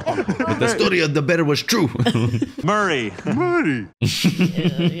 But the story of the bear was true. Murray.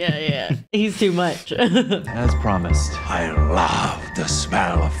 Yeah. He's too much. As promised. I love the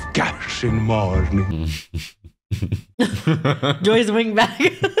smell of cash in morning. Joy's wing back.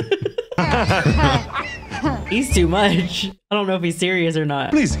 He's too much. I don't know if he's serious or not.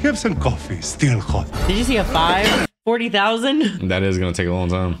 Please have some coffee. Still hot. Did you see a 5? 40,000? That is going to take a long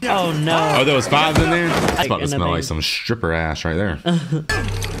time. Oh no. Oh, there was 5s in there? It's about to smell like some stripper ass right there.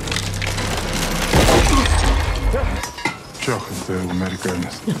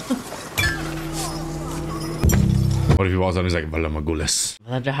 What if he walks up and he's like, Valamagulis?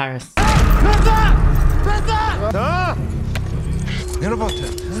 Valajaharis.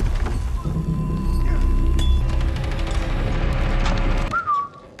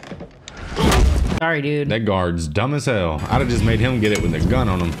 Sorry, dude. That guard's dumb as hell. I'd have just made him get it with a gun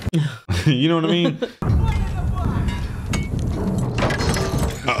on him. You know what I mean?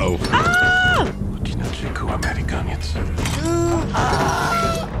 Uh-oh.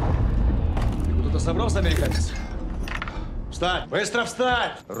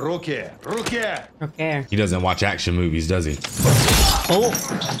 Okay. He doesn't watch action movies, does he? Oh.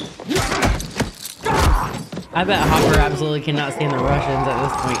 I bet Hopper absolutely cannot stand the Russians at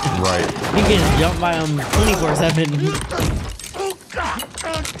this point. Right. He gets jumped by them 24/7.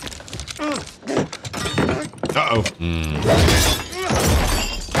 Uh-oh.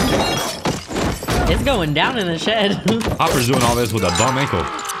 It's going down in the shed. Hopper's doing all this with a bum ankle.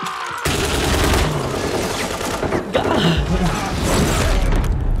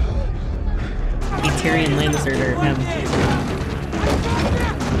 Tyrion Lannister to him.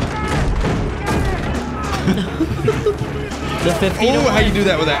 The 50 to 1. How you do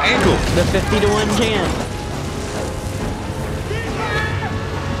that with that ankle? The 50 to 1 chance.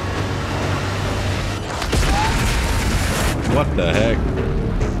 What the heck?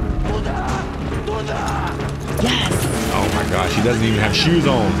 Yes. Oh my gosh, he doesn't even have shoes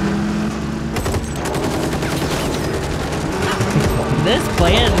on. This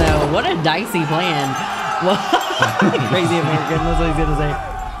plan, though, what a dicey plan. Crazy American, that's what he's gonna say.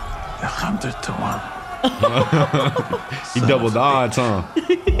 100 to 1. He doubled the odds, huh?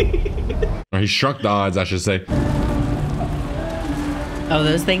 Or he shrunk the odds, I should say. Oh,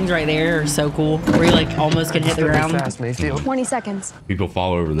 those things right there are so cool. Where you like almost can hit the ground. 20 seconds. People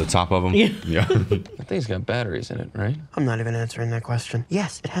fall over the top of them. Yeah. That thing's got batteries in it, right? I'm not even answering that question.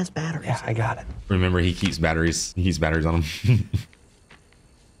 Yes, it has batteries. Yeah, I got it. Remember, he keeps batteries. He keeps batteries on him.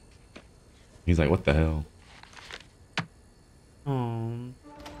 He's like, what the hell? Are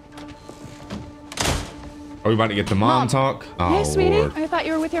we about to get the mom talk? Oh, Hey, sweetie. Lord. I thought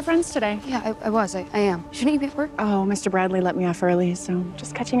you were with your friends today. Yeah, I was. I am. Shouldn't you be at work? Oh, Mr. Bradley let me off early, so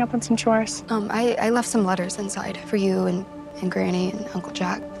just catching up on some chores. I left some letters inside for you and Granny and Uncle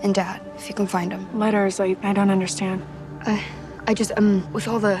Jack and Dad, if you can find them. Letters, I don't understand. I just, with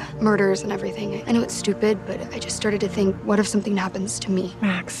all the murders and everything, I know it's stupid, but I just started to think, what if something happens to me?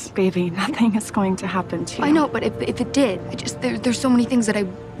 Max, baby, nothing is going to happen to you. I know, but if it did, there's so many things that I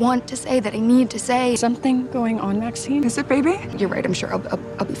want to say, that I need to say. Something going on, Maxine? Is it, baby? You're right, I'm sure I'll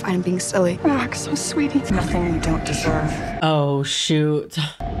be fine. I'm being silly. Max, I'm sweetie. Nothing you don't deserve. Oh, shoot. Mom,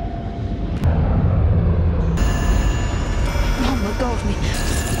 let go of me.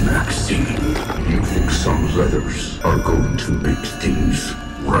 Maxine, you think some letters are going to make things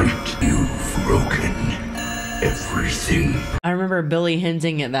right? You've broken everything. I remember Billy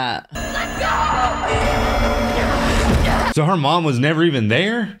hinting at that. So her mom was never even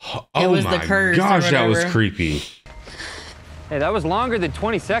there? Oh, It was my the curse. gosh, that was creepy. Hey, that was longer than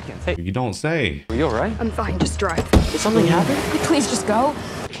 20 seconds. Hey, You don't say. are you all right? I'm fine, just drive. Did something happen? Please just go.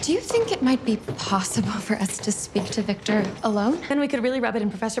 Do you think it might be possible for us to speak to Victor alone? Then we could really rub it in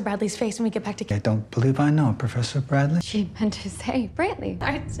Professor Bradley's face when we get back together. I don't believe I know Professor Bradley. She meant to say Brantley.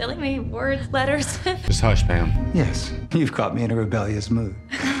 Sorry, silly me. Words, letters. Just hush, Pam. Yes, you've caught me in a rebellious mood.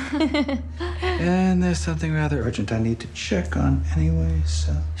 And there's something rather urgent I need to check on anyway,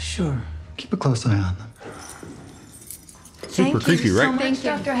 so sure. Keep a close eye on them. Super creepy, right? Thank you,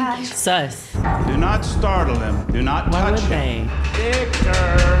 Dr. Hatch. Sus. Do not startle him. Do not Why touch would him. they?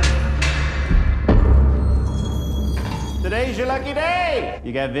 Victor! Today's your lucky day.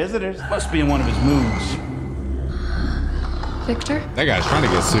 You got visitors. Must be in one of his moods. Victor, That guy's trying to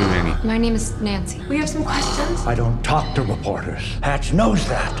get sued, ain't he? my name is Nancy. We have some questions. I don't talk to reporters. Hatch knows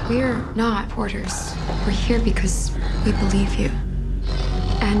that. We're not porters. We're here because we believe you.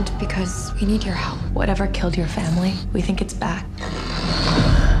 And because we need your help. Whatever killed your family, we think it's back.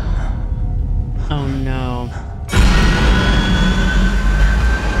 Oh, no.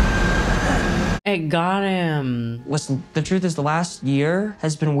 It got him. Listen, the truth is the last year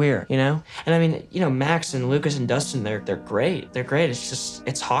has been weird, you know? And I mean, you know, Max and Lucas and Dustin, they're great. They're great. It's just,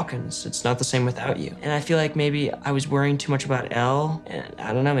 it's Hawkins. It's not the same without you. And I feel like maybe I was worrying too much about Elle. And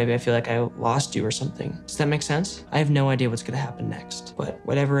I don't know, maybe I feel like I lost you or something. Does that make sense? I have no idea what's gonna happen next. But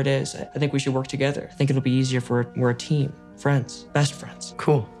whatever it is, I think we should work together. I think it'll be easier for we're a team. Friends. Best friends.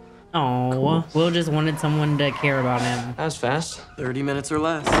 Cool. Oh, cool. Will just wanted someone to care about him. That was fast. 30 minutes or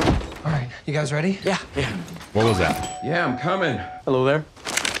less. All right, you guys ready? Yeah. What was that? Yeah, I'm coming. Hello there.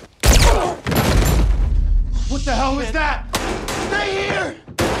 What the hell was that? Stay here!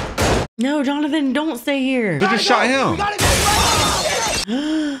 No, Jonathan, don't stay here. They just shot him.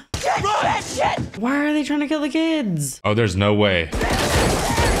 Why are they trying to kill the kids? Oh, there's no way.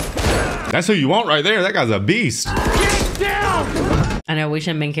 That's who you want right there. That guy's a beast. Get down! I know, we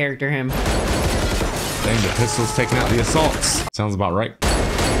shouldn't main character him. Dang, the pistol's taking out the assaults. Sounds about right.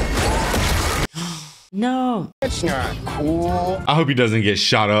 No. It's not cool. I hope he doesn't get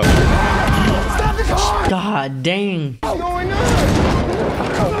shot up. Stop the car! God dang. What's going on?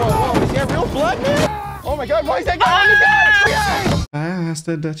 Whoa, is that real blood, man? Oh my God, why is that guy on the gun? I asked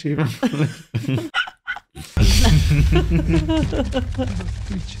the Dutchie.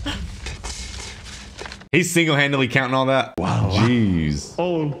 He's single-handedly counting all that. Wow. Jeez.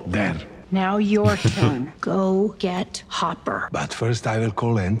 All there. Now your turn. Go get Hopper. But first I will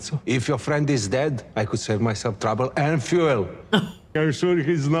call Enzo. If your friend is dead, I could save myself trouble and fuel. I'm sure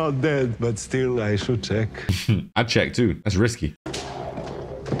he's not dead, but still I should check. I check too. That's risky. Why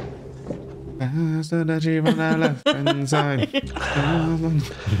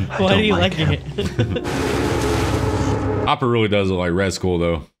do you like it? Hopper really does look like Red Skull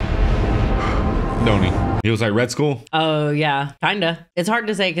though. Don't he? He looks like Red Skull? Oh, yeah. Kinda. It's hard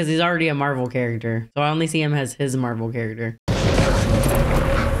to say because he's already a Marvel character. So I only see him as his Marvel character.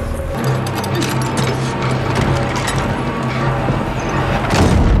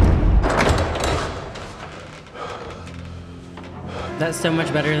 That's so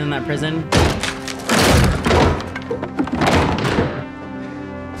much better than that prison.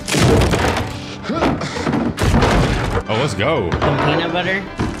 Oh, let's go. Some peanut butter.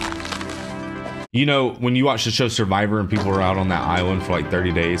 You know, when you watch the show Survivor and people are out on that island for like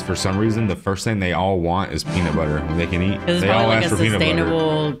 30 days, for some reason, the first thing they all want is peanut butter when they can eat. It's They probably all like ask a for peanut butter.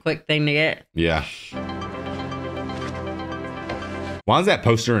 sustainable, quick thing to get. Yeah. Why is that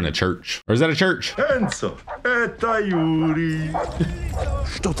poster in a church? Or is that a church? Enzo, это Юрий.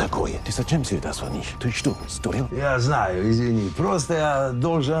 Что такое? Ты зачем сюда звонишь? Ты что, сдурел? Я знаю, извини. Просто я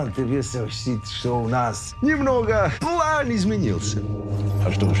должен тебе сообщить, что у нас немного план изменился.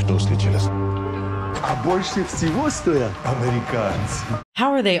 А что случилось? А больше всего стоят американцы.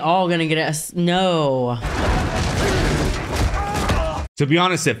 How are they all gonna get us? No. To be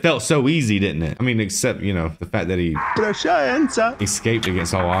honest, it felt so easy, didn't it? I mean, except, you know, the fact that he escaped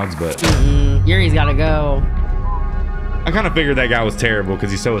against all odds, but... Yuri's gotta go. I kind of figured that guy was terrible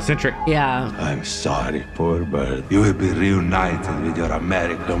because he's so eccentric. Yeah. I'm sorry, poor bird. You will be reunited with your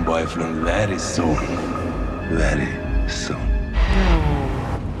American boyfriend very soon. Very soon.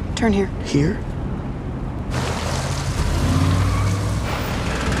 Turn here. Here?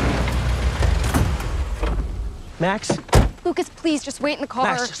 Max? Lucas, please, just wait in the car.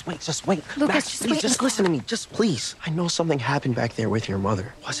 Max, just wait. Lucas, Max, just please, wait. just listen to me. Just please. I know something happened back there with your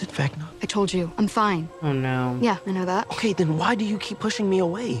mother. Was it Vecna? I told you, I'm fine. Oh, no. Yeah, I know that. Okay, then why do you keep pushing me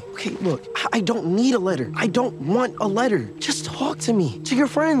away? Okay, look, I don't need a letter. I don't want a letter. Just talk to me, to your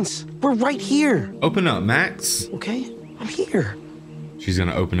friends. We're right here. Open up, Max. Okay, I'm here. She's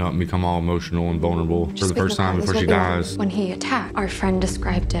gonna open up and become all emotional and vulnerable for the first time before she dies. When he attacked, our friend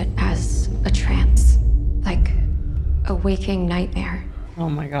described it as a trance, like a waking nightmare. Oh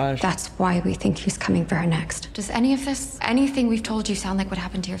my gosh. That's why we think he's coming for her next. Does any of this, anything we've told you, sound like what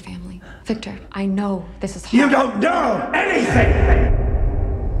happened to your family? Victor, I know this is hard. You don't know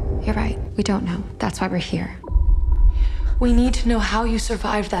anything! You're right, we don't know. That's why we're here. We need to know how you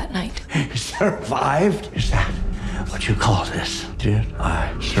survived that night. Survived? Is that what you call this? Did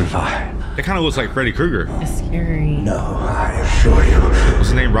I survive? It kind of looks like Freddy Krueger. It's scary. No, I assure you. What's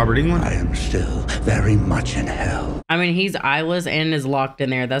his name, Robert Englund? I am still very much in hell. I mean, he's eyeless and is locked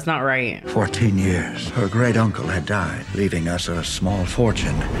in there. That's not right. 14 years. Her great uncle had died, leaving us a small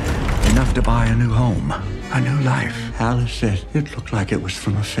fortune. Enough to buy a new home, a new life. Alice said it looked like it was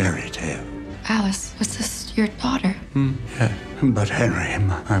from a fairy tale. Alice, was this your daughter? Yeah. But Henry,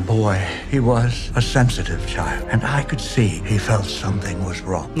 my boy, he was a sensitive child, and I could see he felt something was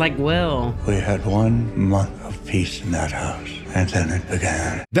wrong. Like Will. We had 1 month of peace in that house, and then it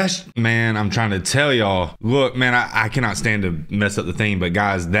began. Man, I'm trying to tell y'all. Look, man, I cannot stand to mess up the thing, but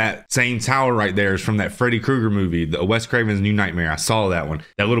guys, that same tower right there is from that Freddy Krueger movie, the Wes Craven's New Nightmare. I saw that one.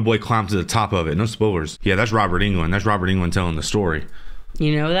 That little boy climbed to the top of it. No spoilers. Yeah, that's Robert Englund. That's Robert Englund telling the story.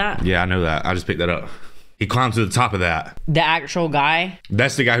 You know that? Yeah, I know that. I just picked that up. He climbs to the top of that. The actual guy?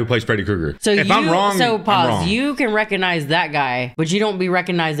 That's the guy who plays Freddy Krueger. So if I'm wrong, so pause. I'm wrong. You can recognize that guy, but you don't be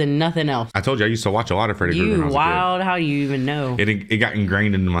recognizing nothing else. I told you I used to watch a lot of Freddy Krueger. You wild, how do you even know? It got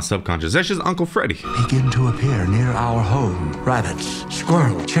ingrained into my subconscious. That's just Uncle Freddy. Begin to appear near our home. Rabbits,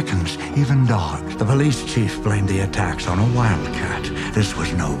 squirrels, chickens, even dogs. The police chief blamed the attacks on a wildcat. This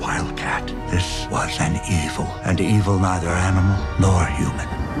was no wildcat. This was an evil, and evil neither animal nor human.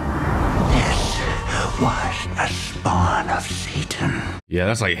 This was a spawn of Satan. Yeah,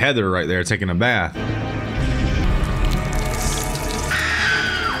 that's like Heather right there taking a bath.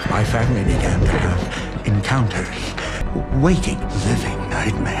 My family began to have encounters, waking, living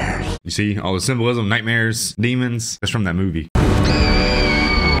nightmares. You see all the symbolism, nightmares, demons. That's from that movie.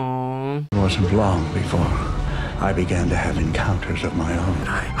 Aww. It wasn't long before I began to have encounters of my own.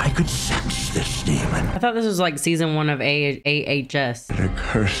 I could sense this demon. I thought this was like season 1 of AHS. It had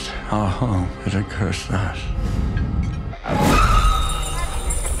cursed our home. It had cursed us.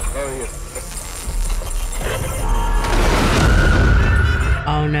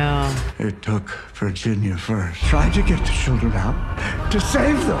 Oh no. It took Virginia first. Tried to get the children out to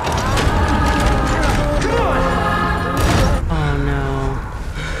save them. Come on! Oh no.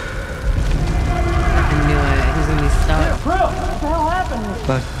 I knew it. He's gonna be stuck. What the hell happened?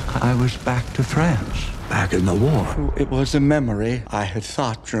 But I was back to France, back in the war. It was a memory. I had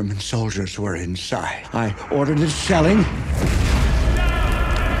thought German soldiers were inside. I ordered the shelling.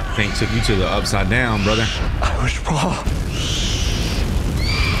 Thing took you to the upside down, brother. I was wrong.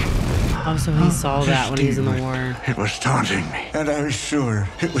 Oh, so he saw that when he was in the war. It was taunting me, and I was sure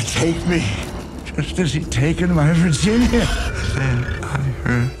it would take me, just as he'd taken my Virginia. Then I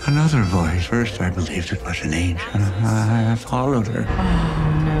heard another voice. First, I believed it was an angel. I followed her.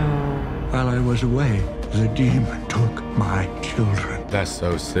 Oh, no. While I was away, the demon took my children. That's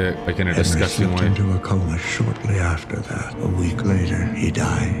so sick. Like in a Henry disgusting slipped way. into a coma shortly after that. A week later, he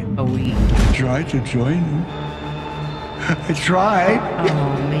died. A week? I tried to join him. I tried.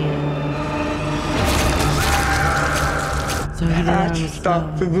 Oh, man. So he had to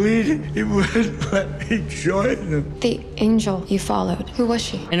stop the bleeding. He wouldn't let me join him. The angel you followed, who was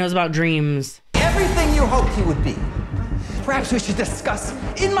she? And it was about dreams. Everything you hoped he would be. Perhaps we should discuss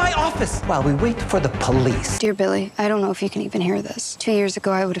in my office while we wait for the police. Dear Billy, I don't know if you can even hear this. 2 years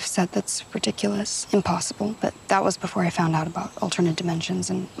ago, I would have said that's ridiculous, impossible. But that was before I found out about alternate dimensions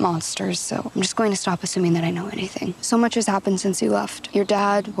and monsters, so I'm just going to stop assuming that I know anything. So much has happened since you left. Your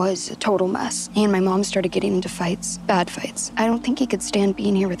dad was a total mess. He and my mom started getting into fights, bad fights. I don't think he could stand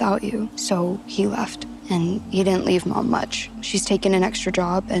being here without you, so he left. And he didn't leave Mom much. She's taken an extra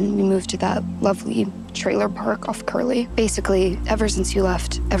job, and we moved to that lovely trailer park off Curly. Basically, ever since you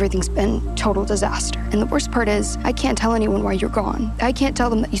left, everything's been total disaster. And the worst part is, I can't tell anyone why you're gone. I can't tell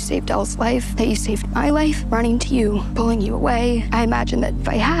them that you saved Elle's life, that you saved my life, running to you, pulling you away. I imagine that if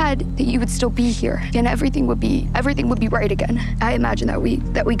I had, that you would still be here, and everything would be right again. I imagine that we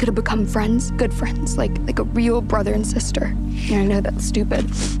could have become friends, good friends, like a real brother and sister. And I know that's stupid.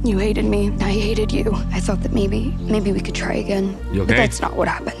 You hated me, I hated you. I thought that maybe we could try again. You okay? But that's not what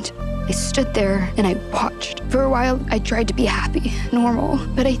happened. I stood there and I watched. For a while, I tried to be happy, normal,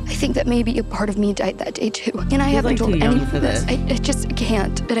 but I think that maybe a part of me died that day too. And I haven't told anyone this. I just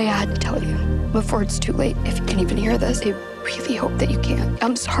can't, but I had to tell you before it's too late. If you can even hear this, I really hope that you can.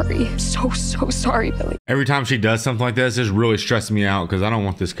 I'm sorry, so sorry, Billy. Every time she does something like this, it's really stressing me out because I don't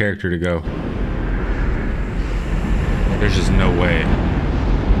want this character to go. There's just no way.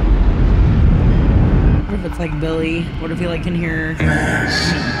 What if it's like Billy? What if he like can hear?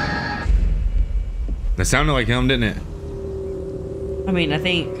 That sounded like him, didn't it? I mean, I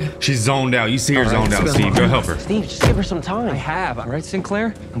think she's zoned out. You see her zoned out, Steve. Go help her. Steve, just give her some time. I have. All right,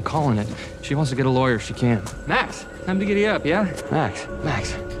 Sinclair? I'm calling it. She wants to get a lawyer if she can. Max, time to giddy up, yeah? Max.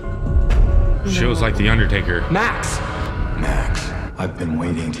 She was like the Undertaker. Max, I've been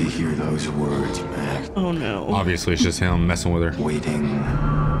waiting to hear those words, Max. Oh no. Obviously, it's just him messing with her. Waiting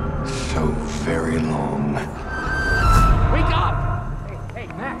so very long. wake up! Hey,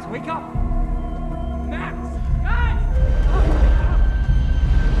 Max, wake up! Max!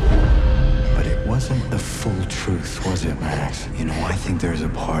 But it wasn't the full truth, was it, Max? You know, I think there's a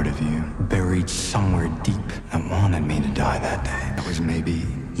part of you buried somewhere deep that wanted me to die that day. That was maybe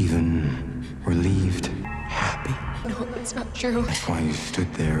even relieved, happy. No, it's not true. That's why you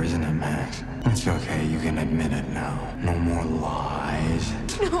stood there, isn't it, Max? It's okay, you can admit it now. No more lies.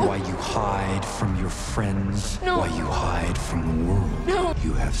 No. Why you hide from your friends. No. Why you hide from the world. No.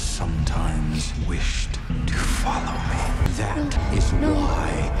 You have sometimes wished to follow me. That is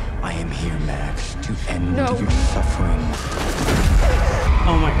why I am here, Max. To end your suffering.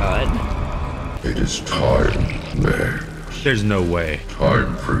 Oh my god. It is time, Max. There's no way.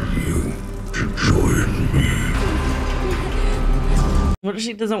 Time for you to join me. What if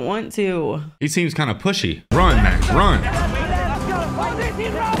she doesn't want to? He seems kind of pushy. Run, Max, run.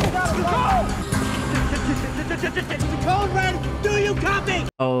 Code red, do you copy?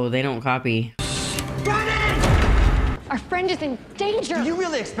 Oh, they don't copy. Our friend is in danger. Do you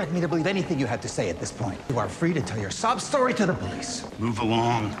really expect me to believe anything you have to say at this point? You are free to tell your sob story to the police. Move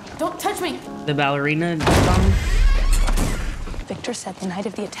along. Don't touch me. The ballerina song. Victor said the night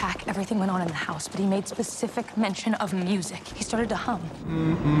of the attack, everything went on in the house, but he made specific mention of music. He started to hum.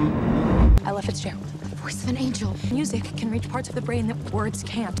 Ella Fitzgerald. The voice of an angel. Music can reach parts of the brain that words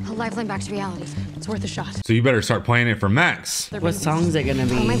can't. A lifeline back to reality. It's worth a shot. So you better start playing it for Max. What song is it gonna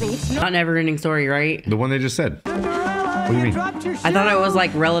be? Not Never Ending Story, right? The one they just said. What do you mean? I thought it was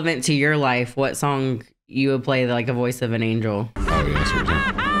like relevant to your life. What song you would play like a voice of an angel? Oh yeah, that's what you're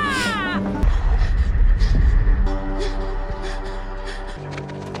saying.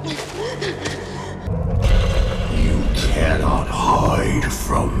 Cannot hide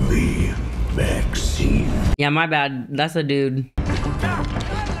from me, Maxine. Yeah, my bad. That's a dude.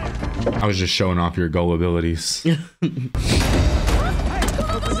 I was just showing off your gullibilities.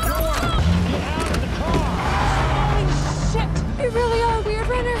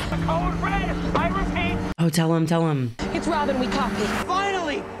 Oh, tell him. It's Robin, we copy.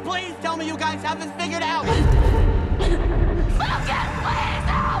 Finally! Please tell me you guys have this figured out!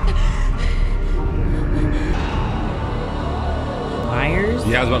 Myers?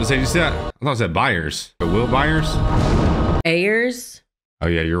 Yeah, I was about to say, did you see that? I thought it said Byers. Will Byers? Ayers? Oh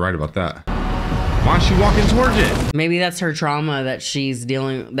yeah, you're right about that. Why is she walking towards it? Maybe that's her trauma that she's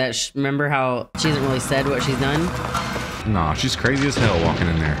dealing. Remember how she hasn't really said what she's done? Nah, she's crazy as hell walking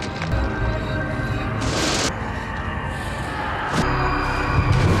in there.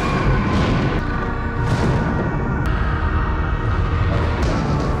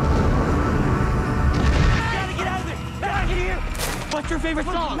 What's your favorite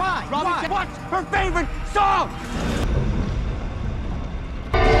song? Why? Robin, what's her favorite song?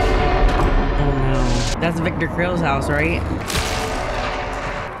 Oh no. That's Victor Krill's house, right?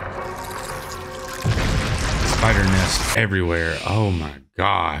 spider nests everywhere. Oh my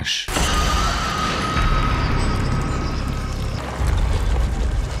gosh.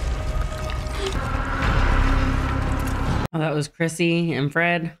 Oh, that was Chrissy and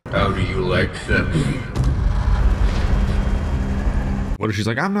Fred. How do you like them? What if she's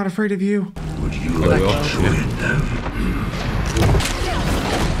like, I'm not afraid of you? Would you like to join them?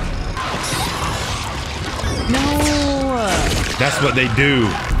 No. That's what they do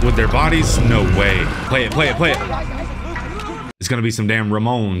with their bodies? No way. Play it, play it, play it. It's gonna be some damn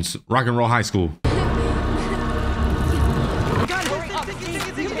Ramones, Rock and Roll High School.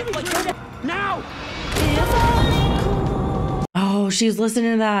 Now! Oh, she's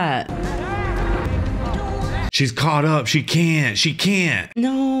listening to that. She's caught up. She can't. She can't.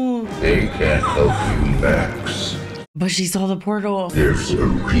 No. They can't help you, Max. But she saw the portal. There's a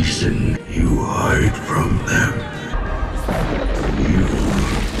reason you hide from them. You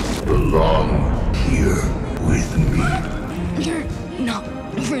belong here with me. You're not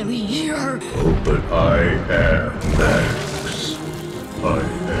really here. Oh, but I am, Max. I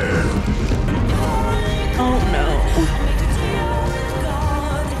am. Oh no.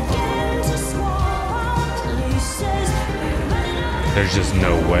 There's just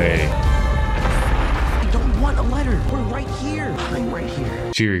no way. I don't want a letter. We're right here. I'm right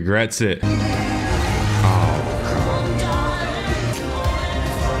here. She regrets it. Oh.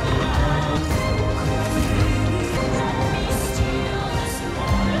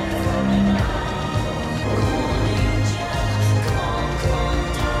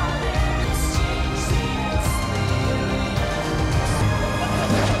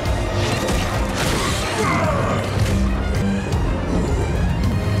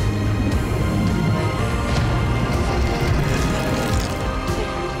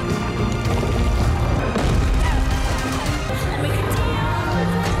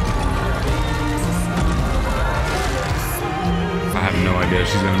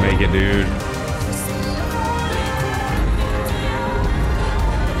 She's gonna make it, dude.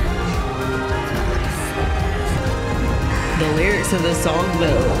 The lyrics of this song,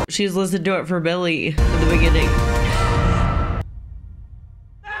 though, she's listened to it for Billy in the beginning.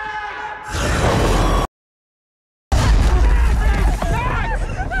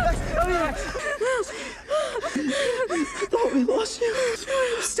 Oh, we lost you. I'm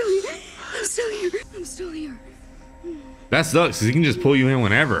still here. I'm still here. I'm still here. That sucks, because he can just pull you in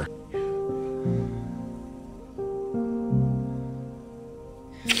whenever.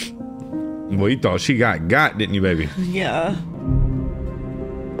 Well, you thought she got, didn't you, baby? Yeah.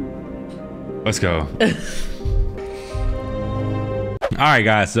 Let's go. All right,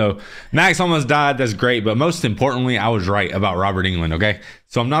 guys. So Max almost died. That's great. But most importantly, I was right about Robert Englund, okay?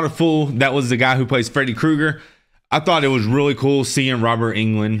 So I'm not a fool. That was the guy who plays Freddy Krueger. I thought it was really cool seeing Robert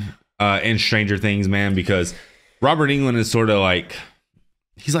Englund in Stranger Things, man, because Robert Englund is sort of like,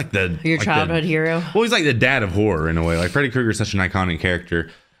 he's like your childhood hero. Well, he's like the dad of horror in a way. Like Freddy Krueger is such an iconic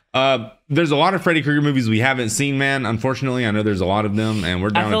character. There's a lot of Freddy Krueger movies we haven't seen, man. Unfortunately, I know there's a lot of them, and we're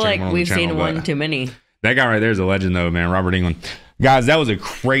down I feel to check like one on we've the channel, seen one too many. That guy right there is a legend, though, man. Robert Englund. Guys, that was a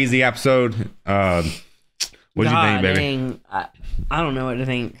crazy episode. What do you think, baby? Dang. I don't know what to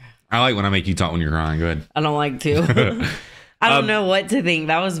think. I like when I make you talk when you're crying. Go ahead. I don't like to. I don't know what to think.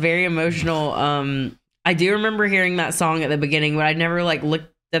 That was very emotional. I do remember hearing that song at the beginning, but I never like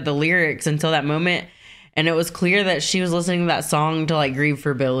looked at the lyrics until that moment, and it was clear that she was listening to that song to like grieve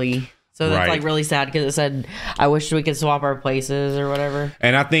for Billy. So that's like really sad because it said, I wish we could swap our places or whatever.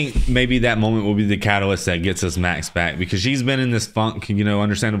 And I think maybe that moment will be the catalyst that gets us Max back, because she's been in this funk, you know,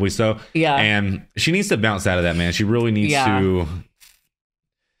 understandably so. Yeah. And she needs to bounce out of that, man. She really needs to,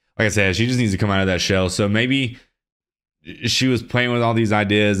 like I said, she just needs to come out of that shell. So maybe she was playing with all these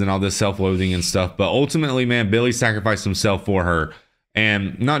ideas and all this self-loathing and stuff. But ultimately, man, Billy sacrificed himself for her.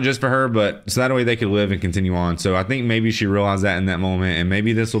 And not just for her, but so that way they could live and continue on. So I think maybe she realized that in that moment, and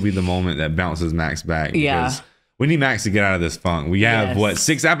maybe this will be the moment that bounces Max back. Yeah, because we need Max to get out of this funk. We have what,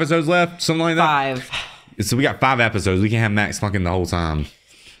 6 episodes left, something like that. 5. So we got 5 episodes. We can't have Max funking the whole time.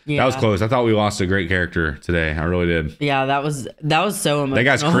 Yeah. That was close. I thought we lost a great character today. I really did. Yeah, that was so emotional. That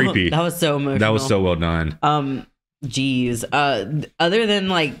guy's creepy. That was so emotional. That was so well done. Geez. Other than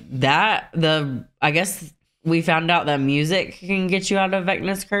like that, I guess we found out that music can get you out of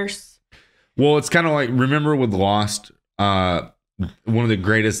Vecna's curse. Well, it's kind of like, remember with Lost, one of the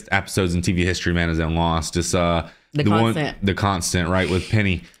greatest episodes in TV history, man, is in Lost. It's the Constant, right, with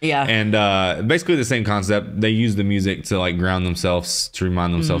Penny. Yeah. And basically the same concept. They use the music to like ground themselves, to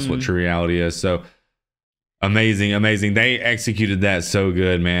remind themselves what true reality is. So amazing. They executed that so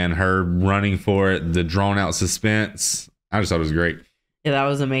good, man. Her running for it, the drawn out suspense. I just thought it was great. Yeah, that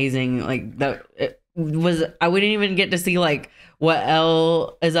was amazing. Like that. we didn't even get to see like what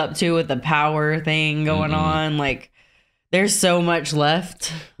Elle is up to with the power thing going on. Like, there's so much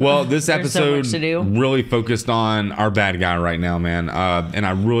left. Well, this episode really focused on our bad guy right now, man. And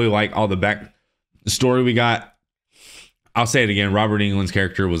I really like all the back story we got. I'll say it again. Robert Englund's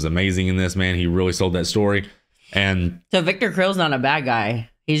character was amazing in this, man. He really sold that story. And so Victor Krill's not a bad guy.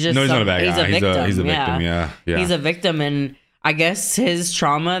 He's just he's not a bad guy. He's a victim. He's a victim. Yeah. He's a victim, and I guess his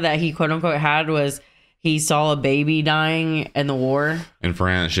trauma that he quote unquote had was he saw a baby dying in the war in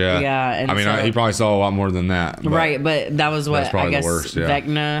France. Yeah. Yeah. And I mean, he probably saw a lot more than that. Right, but that was what I guess worst,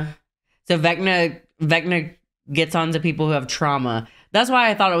 Vecna. So Vecna gets onto people who have trauma. That's why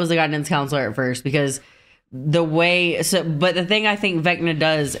I thought it was the guidance counselor at first, because the way but the thing I think Vecna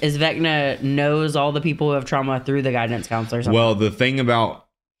does is Vecna knows all the people who have trauma through the guidance counselor. Well, the thing about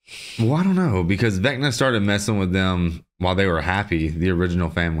I don't know, because Vecna started messing with them while they were happy, the original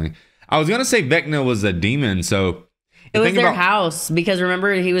family. I was gonna say Vecna was a demon, so it was their house, because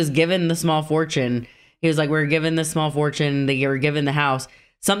remember he was given the small fortune. He was like, we're given the small fortune. They were given the house,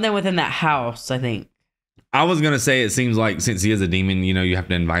 something within that house, I think. I was going to say, it seems like since he is a demon, you have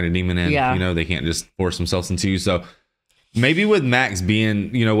to invite a demon in. Yeah. They can't just force themselves into you. So maybe with Max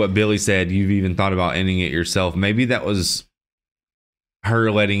being, what Billy said, you've even thought about ending it yourself. Maybe that was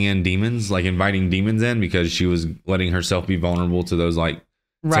her letting in demons, like inviting demons in, because she was letting herself be vulnerable to those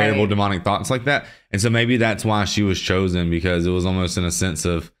terrible demonic thoughts like that. And so maybe that's why she was chosen, because it was almost in a sense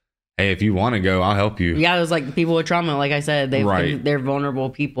of, hey, if you want to go, I'll help you. Yeah, it was like people with trauma, like I said, they're vulnerable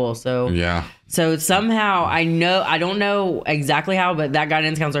people. So yeah. So somehow I don't know exactly how, but that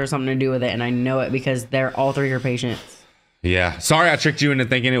guidance counselor has something to do with it, and I know it because they're all three her patients. Yeah. Sorry, I tricked you into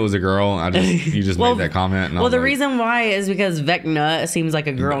thinking it was a girl. You just made that comment. And the reason why is because Vecna seems like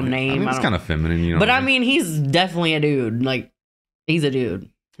a girl name. I mean, it's kind of feminine, But I mean, he's definitely a dude. Like, he's a dude.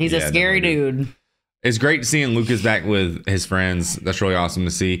 He's a scary dude. It's great seeing Lucas back with his friends. That's really awesome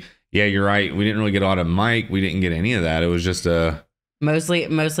to see. Yeah, you're right. We didn't really get a lot of Mike. We didn't get any of that. It was just mostly it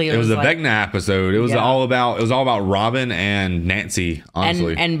was a Vecna episode. It was all about Robin and Nancy,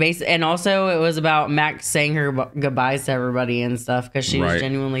 honestly. And also it was about Max saying her goodbyes to everybody and stuff, because she was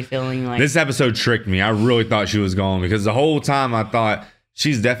genuinely feeling like this episode tricked me. I really thought she was gone, because the whole time I thought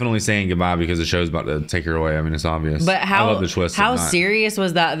she's definitely saying goodbye because the show's about to take her away. I mean, it's obvious. But I love the twist. How serious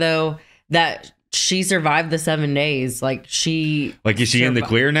was that though? That she survived the 7 days. Like, is she in the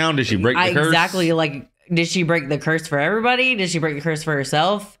clear now? Did she break the curse? Exactly. Like, did she break the curse for everybody? Did she break the curse for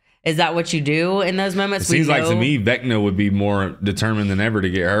herself? Is that what you do in those moments? It seems like to me, Vecna would be more determined than ever to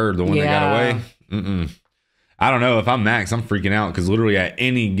get her, the one that got away. I don't know. If I'm Max, I'm freaking out, because literally at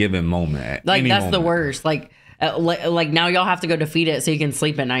any given moment, the worst. Like now y'all have to go defeat it so you can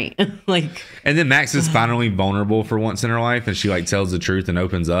sleep at night. And then Max is finally vulnerable for once in her life, and she tells the truth and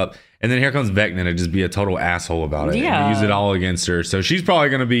opens up. And then here comes Vecna to just be a total asshole about it. Yeah. And use it all against her. So she's probably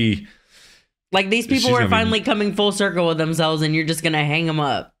going to be like, these people are finally coming full circle with themselves, and you're just going to hang them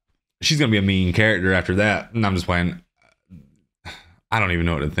up. She's going to be a mean character after that. And I'm just playing. I don't even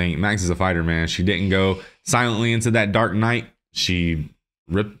know what to think. Max is a fighter, man. She didn't go silently into that dark night. She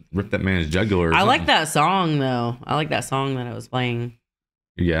ripped that man's jugular. I like that song, though. I like that song that it was playing.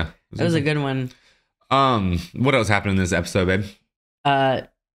 Yeah. It was a good one. What else happened in this episode, babe?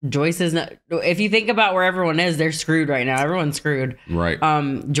 Joyce is not. If you think about where everyone is, they're screwed right now. Everyone's screwed. Right.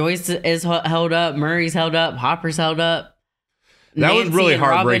 Joyce is held up. Murray's held up. Hopper's held up. That was really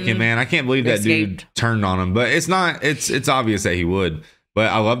heartbreaking, man. I can't believe that dude turned on him. But it's not. It's obvious that he would.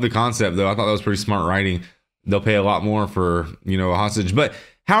 But I love the concept, though. I thought that was pretty smart writing. They'll pay a lot more for a hostage. But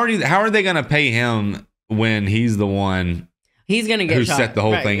how are they going to pay him when he's the one? He's going to get shot. Who set the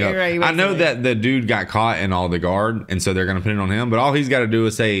whole thing up. Right, I know that the dude got caught in all the guard, and so they're going to put it on him. But all he's got to do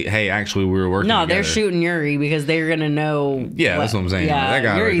is say, hey, actually, we were working together. They're shooting Yuri because they're going to know. Yeah, that's what I'm saying. Yeah, that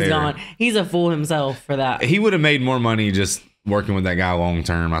guy Yuri's right there, gone. He's a fool himself for that. He would have made more money just working with that guy long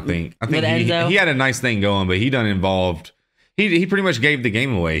term, I think. I think he had a nice thing going, but he done involved. He pretty much gave the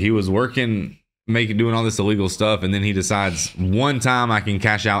game away. He was working, doing all this illegal stuff, and then he decides one time I can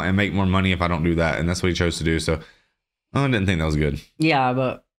cash out and make more money if I don't do that, and that's what he chose to do. So I didn't think that was good. Yeah,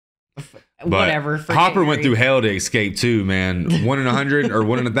 but whatever. Hopper went through hell to escape too, man. 1 in 100 or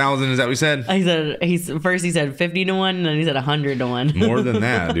 1 in 1,000? Is that what he said? He said 50 to 1, and then he said 100 to 1. More than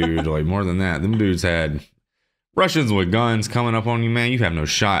that, dude. Like more than that. Them dudes had Russians with guns coming up on you, man. You have no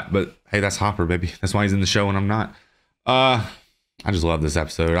shot. But hey, that's Hopper, baby. That's why he's in the show and I'm not. I just love this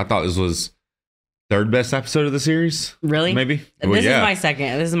episode. I thought this was third best episode of the series. Really? Maybe. This is my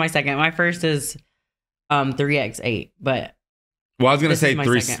second. My first is 3x8, but well, I was gonna say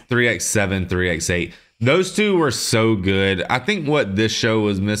 3x7, 3x8. Those two were so good. I think what this show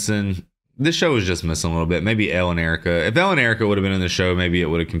was missing this show was just missing a little bit. Maybe Elle and Erica. If Elle and Erica would have been in the show, maybe it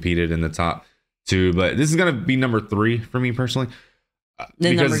would have competed in the top 2. But this is gonna be number 3 for me personally.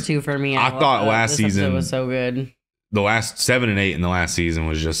 Then number 2 for me. I thought last season was so good. The last 7 and 8 in the last season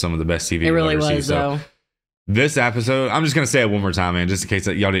was just some of the best TV. It really was, though. This episode, I'm just gonna say it one more time, man, just in case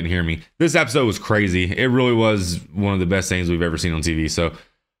that y'all didn't hear me. This episode was crazy. It really was one of the best things we've ever seen on TV. So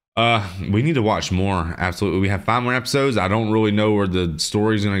we need to watch more. Absolutely. We have 5 more episodes. I don't really know where the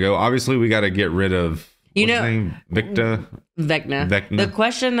story's gonna go. Obviously, we got to get rid of what's his name? Vecna. The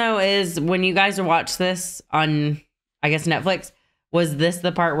question though is, when you guys watch this on, I guess, Netflix, was this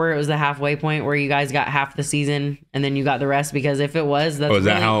the part where it was the halfway point where you guys got half the season and then you got the rest? Because if it was, that's is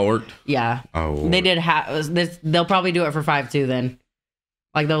that how it worked? Yeah. Oh, they did this. They'll probably do it for 5 too. Then,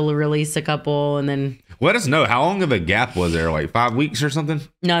 like, they'll release a couple and then let us know how long of a gap was there, like 5 weeks or something.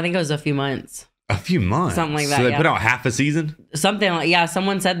 No, I think it was a few months. A few months, something like that. So they put out half a season. Something like, yeah.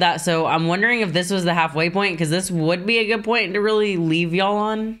 Someone said that. So I'm wondering if this was the halfway point, because this would be a good point to really leave y'all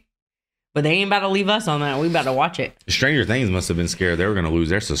on. But they ain't about to leave us on that. We about to watch it. Stranger Things must have been scared they were going to lose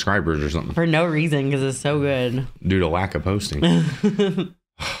their subscribers or something. For no reason, because it's so good. Due to lack of posting.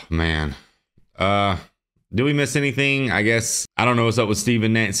 Man. Did we miss anything? I guess, I don't know what's up with Steve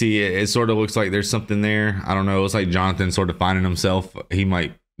and Nancy. It sort of looks like there's something there. I don't know. It's like Jonathan sort of finding himself. He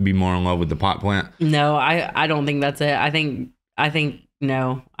might be more in love with the pot plant. No, I don't think that's it. I think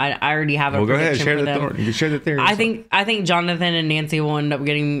no. I already have a well, go ahead, prediction share for the them. You can share the theory. I think Jonathan and Nancy will end up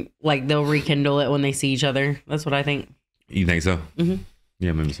getting, like, they'll rekindle it when they see each other. That's what I think. You think so? Mm-hmm.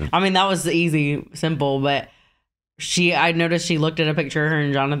 Yeah, maybe so. I mean, that was easy, simple, but I noticed she looked at a picture of her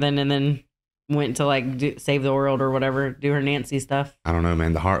and Jonathan and then went to, like, save the world or whatever, do her Nancy stuff. I don't know,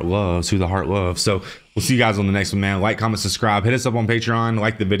 man. The heart loves who the heart loves. So we'll see you guys on the next one, man. Like, comment, subscribe, hit us up on Patreon,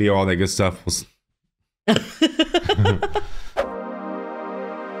 like the video, all that good stuff.